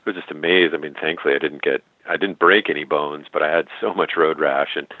I was just amazed. Thankfully, I didn't break any bones, but I had so much road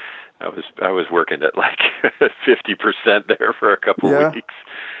rash, and I was working at like 50% there for a couple of weeks.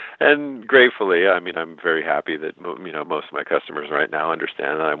 And gratefully, I'm very happy that most of my customers right now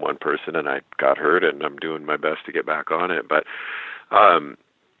understand that I'm one person and I got hurt, and I'm doing my best to get back on it. But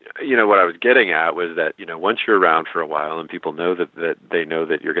what I was getting at was that, once you're around for a while and people know that they know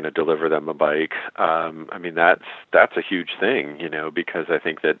that you're going to deliver them a bike, that's a huge thing, because I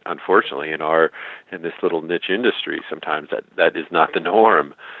think that unfortunately in this little niche industry, sometimes that is not the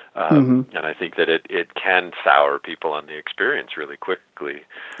norm. And I think that it can sour people on the experience really quickly.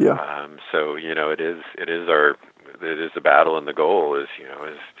 Yeah. So, it is a battle, and the goal is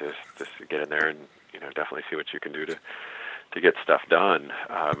to get in there and, definitely see what you can do get stuff done.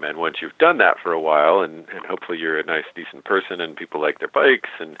 And once you've done that for a while, and hopefully you're a nice, decent person, and people like their bikes,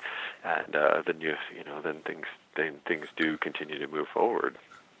 and then things do continue to move forward.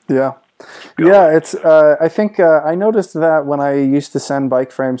 Yeah. Yeah, it's I think I noticed that when I used to send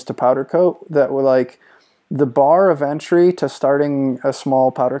bike frames to Powder Coat, that were like the bar of entry to starting a small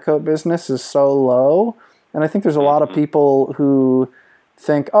powder coat business is so low. And I think there's a lot of people who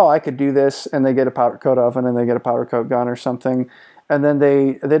think, oh, I could do this, and they get a powder coat oven and they get a powder coat gun or something, and then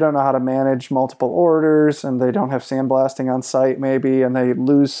they don't know how to manage multiple orders, and they don't have sandblasting on site maybe, and they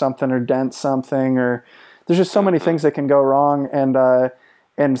lose something or dent something, or there's just so many things that can go wrong.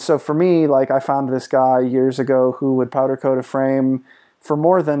 And so for me, like, I found this guy years ago who would powder coat a frame for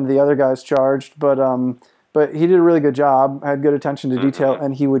more than the other guys charged, but he did a really good job, had good attention to detail,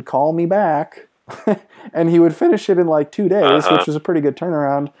 and he would call me back and he would finish it in like 2 days, which was a pretty good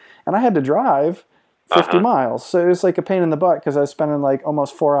turnaround. And I had to drive 50 miles. So it was like a pain in the butt because I was spending like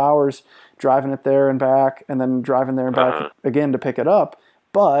almost 4 hours driving it there and back, and then driving there and back again to pick it up.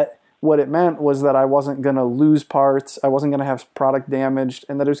 But what it meant was that I wasn't going to lose parts, I wasn't going to have product damaged,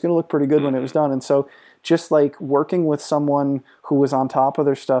 and that it was going to look pretty good when it was done. And so just like working with someone who was on top of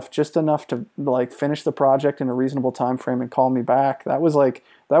their stuff just enough to like finish the project in a reasonable time frame and call me back, that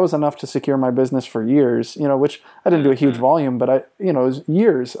was enough to secure my business for years, which I didn't do a huge volume, but it was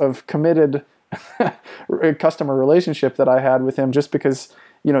years of committed customer relationship that I had with him, just because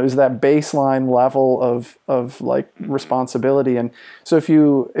is that baseline level of like responsibility. And so if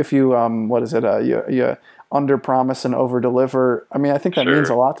you what is it, you under promise and over deliver, I mean, I think that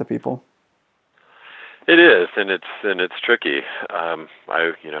means a lot to people. It is, and it's tricky.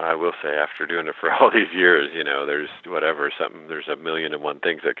 I will say, after doing it for all these years, there's there's a million and one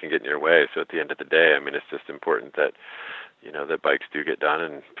things that can get in your way. So at the end of the day, I mean, it's just important that that bikes do get done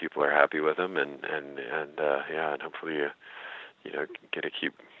and people are happy with them, and hopefully you get to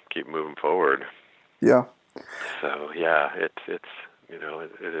keep moving forward. Yeah. So yeah, it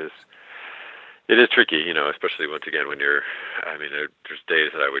is tricky, especially once again when there's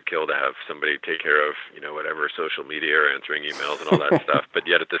days that I would kill to have somebody take care of, whatever social media or answering emails and all that stuff. But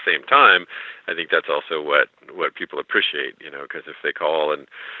yet at the same time, I think that's also what people appreciate, because if they call and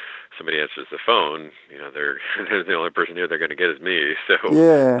somebody answers the phone, they're the only person here they're going to get is me. So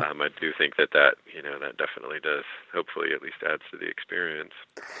yeah. I do think that definitely does, hopefully at least adds to the experience.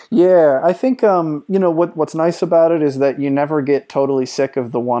 Yeah, I think what's nice about it is that you never get totally sick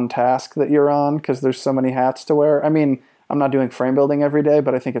of the one task that you're on, because there's so many hats to wear. I mean, I'm not doing frame building every day,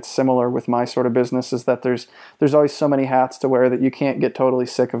 but I think it's similar with my sort of business, is that there's always so many hats to wear that you can't get totally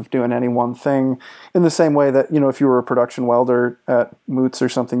sick of doing any one thing. In the same way that, if you were a production welder at Moots or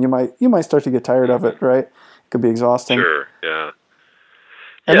something, you might start to get tired of it, right? It could be exhausting. Sure, yeah.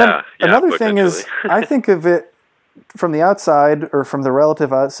 And then another thing is, I think of it from the outside, or from the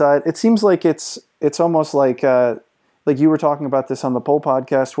relative outside, it seems like it's almost like you were talking about this on the Pole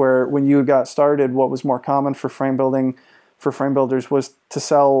podcast, where when you got started, what was more common for frame builders was to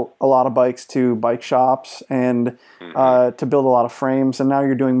sell a lot of bikes to bike shops and to build a lot of frames. And now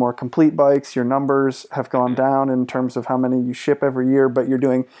you're doing more complete bikes. Your numbers have gone down in terms of how many you ship every year, but you're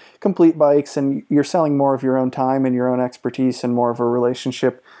doing complete bikes, and you're selling more of your own time and your own expertise and more of a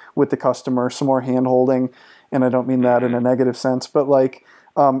relationship with the customer, some more hand-holding. And I don't mean that in a negative sense, but like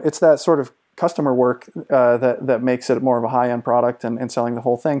it's that sort of customer work that makes it more of a high-end product and selling the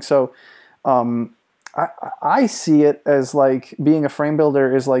whole thing. So I see it as like being a frame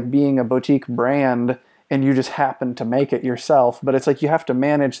builder is like being a boutique brand, and you just happen to make it yourself. But it's like you have to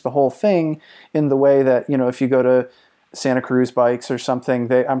manage the whole thing in the way that, if you go to Santa Cruz Bikes or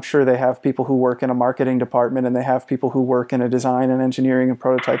something, I'm sure they have people who work in a marketing department, and they have people who work in a design and engineering and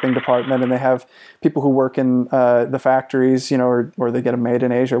prototyping department, and they have people who work in the factories, or they get them made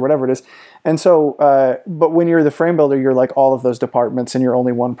in Asia or whatever it is. And so, but when you're the frame builder, you're like all of those departments, and you're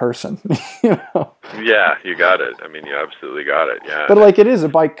only one person. Yeah, you got it. I mean, you absolutely got it. Yeah. But like, it is a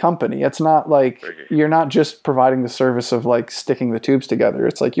bike company. It's not like you're not just providing the service of like sticking the tubes together.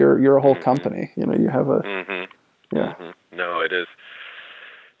 It's like you're a whole company. You have a yeah. No, it is.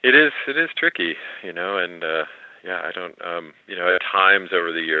 It is tricky, and I don't, at times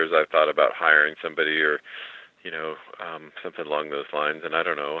over the years I've thought about hiring somebody or, something along those lines, and I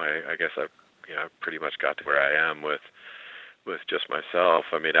don't know. I guess I've pretty much got to where I am with just myself.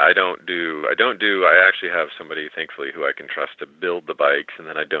 I mean, I actually have somebody, thankfully, who I can trust to build the bikes, and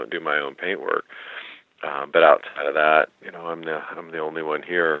then I don't do my own paint work. But outside of that, I'm the only one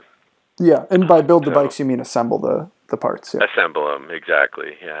here. Yeah, and by build the bikes, you mean assemble the parts. Yeah. Assemble them,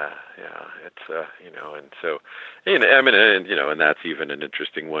 exactly. Yeah. It's and so, and that's even an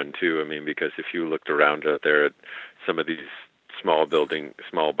interesting one too. I mean, because if you looked around out there at some of these small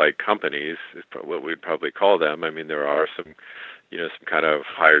bike companies is what we'd probably call them. I mean, there are some kind of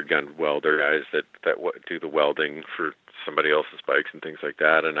hired gun welder guys that do the welding for somebody else's bikes and things like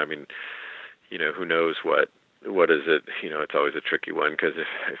that. And I mean, who knows what is it? It's always a tricky one, because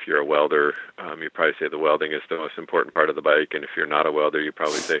if you're a welder, you probably say the welding is the most important part of the bike, and if you're not a welder, you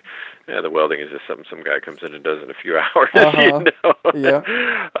probably say, yeah, the welding is just something some guy comes in and does in a few hours. Yeah.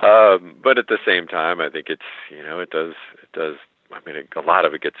 But at the same time, I think it's it does. I mean, a lot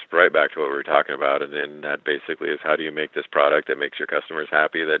of it gets right back to what we were talking about, and then that basically is, how do you make this product that makes your customers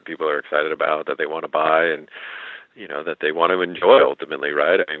happy, that people are excited about, that they want to buy, and that they want to enjoy ultimately,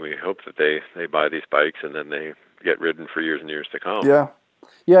 right? I mean, we hope that they buy these bikes and then they get ridden for years and years to come. Yeah.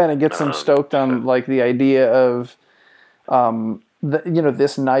 Yeah, and it gets them stoked on like the idea of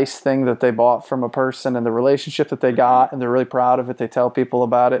this nice thing that they bought from a person, and the relationship that they got, and they're really proud of it. They tell people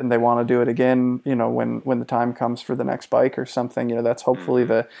about it, and they want to do it again, when the time comes for the next bike or something. That's hopefully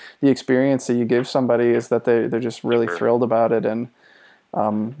the experience that you give somebody, is that they're just really thrilled about it, and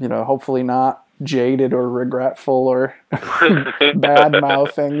hopefully not jaded or regretful or bad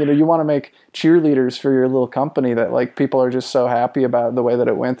mouthing. You want to make cheerleaders for your little company, that like people are just so happy about the way that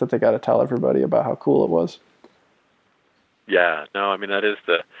it went that they got to tell everybody about how cool it was. Yeah, no, I mean, that is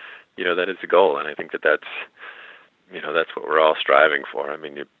the goal, and I think that's what we're all striving for. I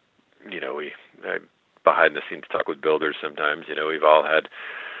mean, we behind the scenes talk with builders sometimes. We've all had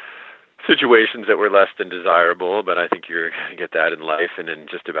situations that were less than desirable, but I think you're going to get that in life and in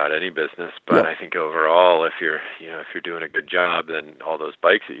just about any business. But I think overall, if you're doing a good job, then all those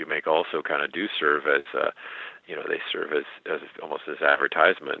bikes that you make also kind of do serve as they serve as almost as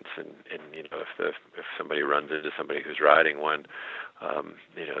advertisements, and if somebody runs into somebody who's riding one,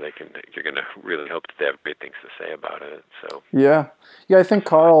 you're going to really hope that they have great things to say about it. So yeah, I think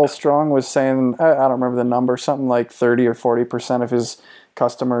Carl Strong was saying, I don't remember the number, something like 30 or 40% of his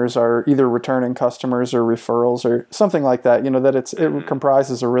customers are either returning customers or referrals or something like that. That it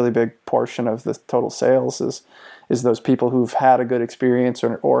comprises a really big portion of the total sales is those people who've had a good experience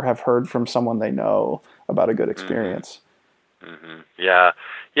or have heard from someone they know about a good experience. Mm-hmm. Yeah,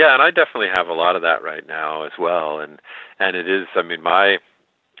 and I definitely have a lot of that right now as well, and it is. I mean,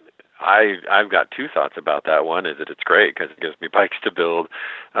 I've got two thoughts about that. One is that it's great because it gives me bikes to build.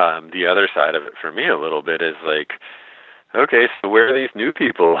 The other side of it for me a little bit is like, okay, so where are these new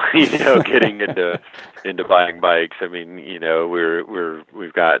people, getting into buying bikes? I mean,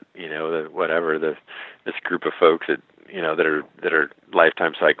 we've got this group of folks that that are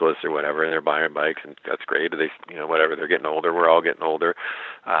lifetime cyclists or whatever, and they're buying bikes, and that's great. They whatever, they're getting older. We're all getting older,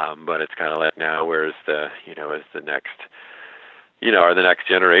 but it's kind of like, now where's the is the next are the next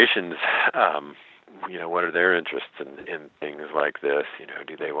generations? What are their interests in things like this?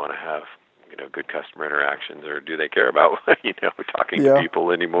 Do they want to have good customer interactions, or do they care about talking to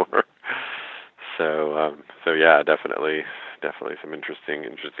people anymore? So yeah, definitely some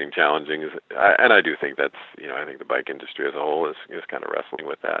interesting challenging, and I do think that's I think the bike industry as a whole is kind of wrestling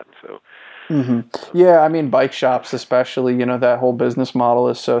with that. So yeah, I mean, bike shops especially, that whole business model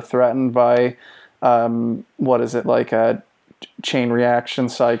is so threatened by what is it, like Chain Reaction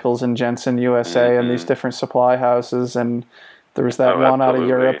Cycles and Jensen USA and these different supply houses. And there was that one out of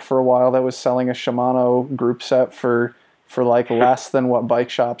Europe for a while that was selling a Shimano group set for like less than what bike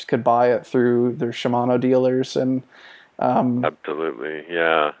shops could buy it through their Shimano dealers. And absolutely,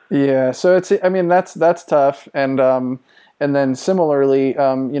 yeah. Yeah, so that's tough. And then similarly,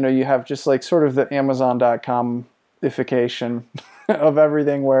 you have just like sort of the Amazon.com-ification of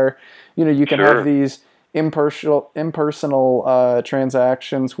everything, where you can have these impersonal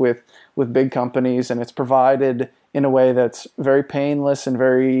transactions with big companies, and it's provided in a way that's very painless and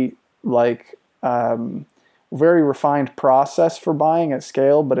very very refined process for buying at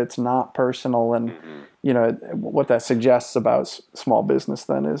scale, but it's not personal. And what that suggests about small business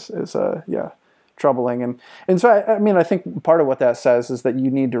then is troubling. And so I think part of what that says is that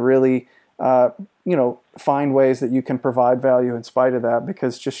you need to really find ways that you can provide value in spite of that,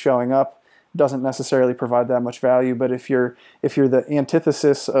 because just showing up doesn't necessarily provide that much value. But if you're the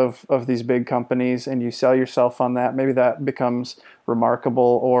antithesis of these big companies and you sell yourself on that, maybe that becomes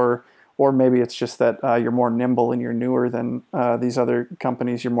remarkable, or maybe it's just that you're more nimble and you're newer than these other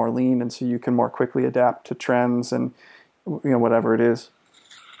companies. You're more lean, and so you can more quickly adapt to trends and whatever it is.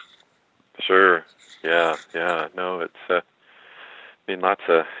 Sure. Yeah. No, it's lots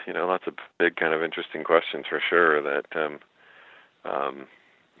of big kind of interesting questions for sure. That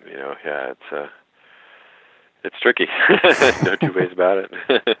it's tricky. No two ways about it.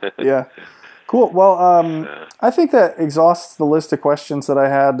 Yeah. Cool. Well, I think that exhausts the list of questions that I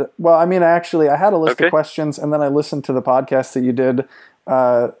had. Well, I mean, I had a list of questions, and then I listened to the podcast that you did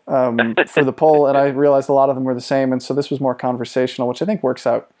for the poll, and I realized a lot of them were the same, and so this was more conversational, which I think works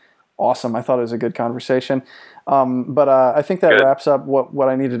out awesome. I thought it was a good conversation. But I think that wraps up what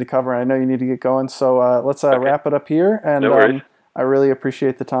I needed to cover, and I know you need to get going, so let's wrap it up here, and I really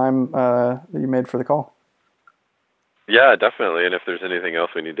appreciate the time that you made for the call. Yeah, definitely. And if there's anything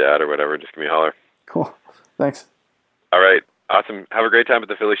else we need to add or whatever, just give me a holler. Cool. Thanks. All right. Awesome. Have a great time at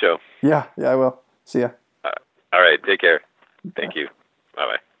the Philly show. Yeah, I will. See ya. All right. Take care. Thank you.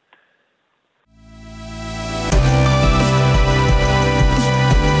 Bye-bye.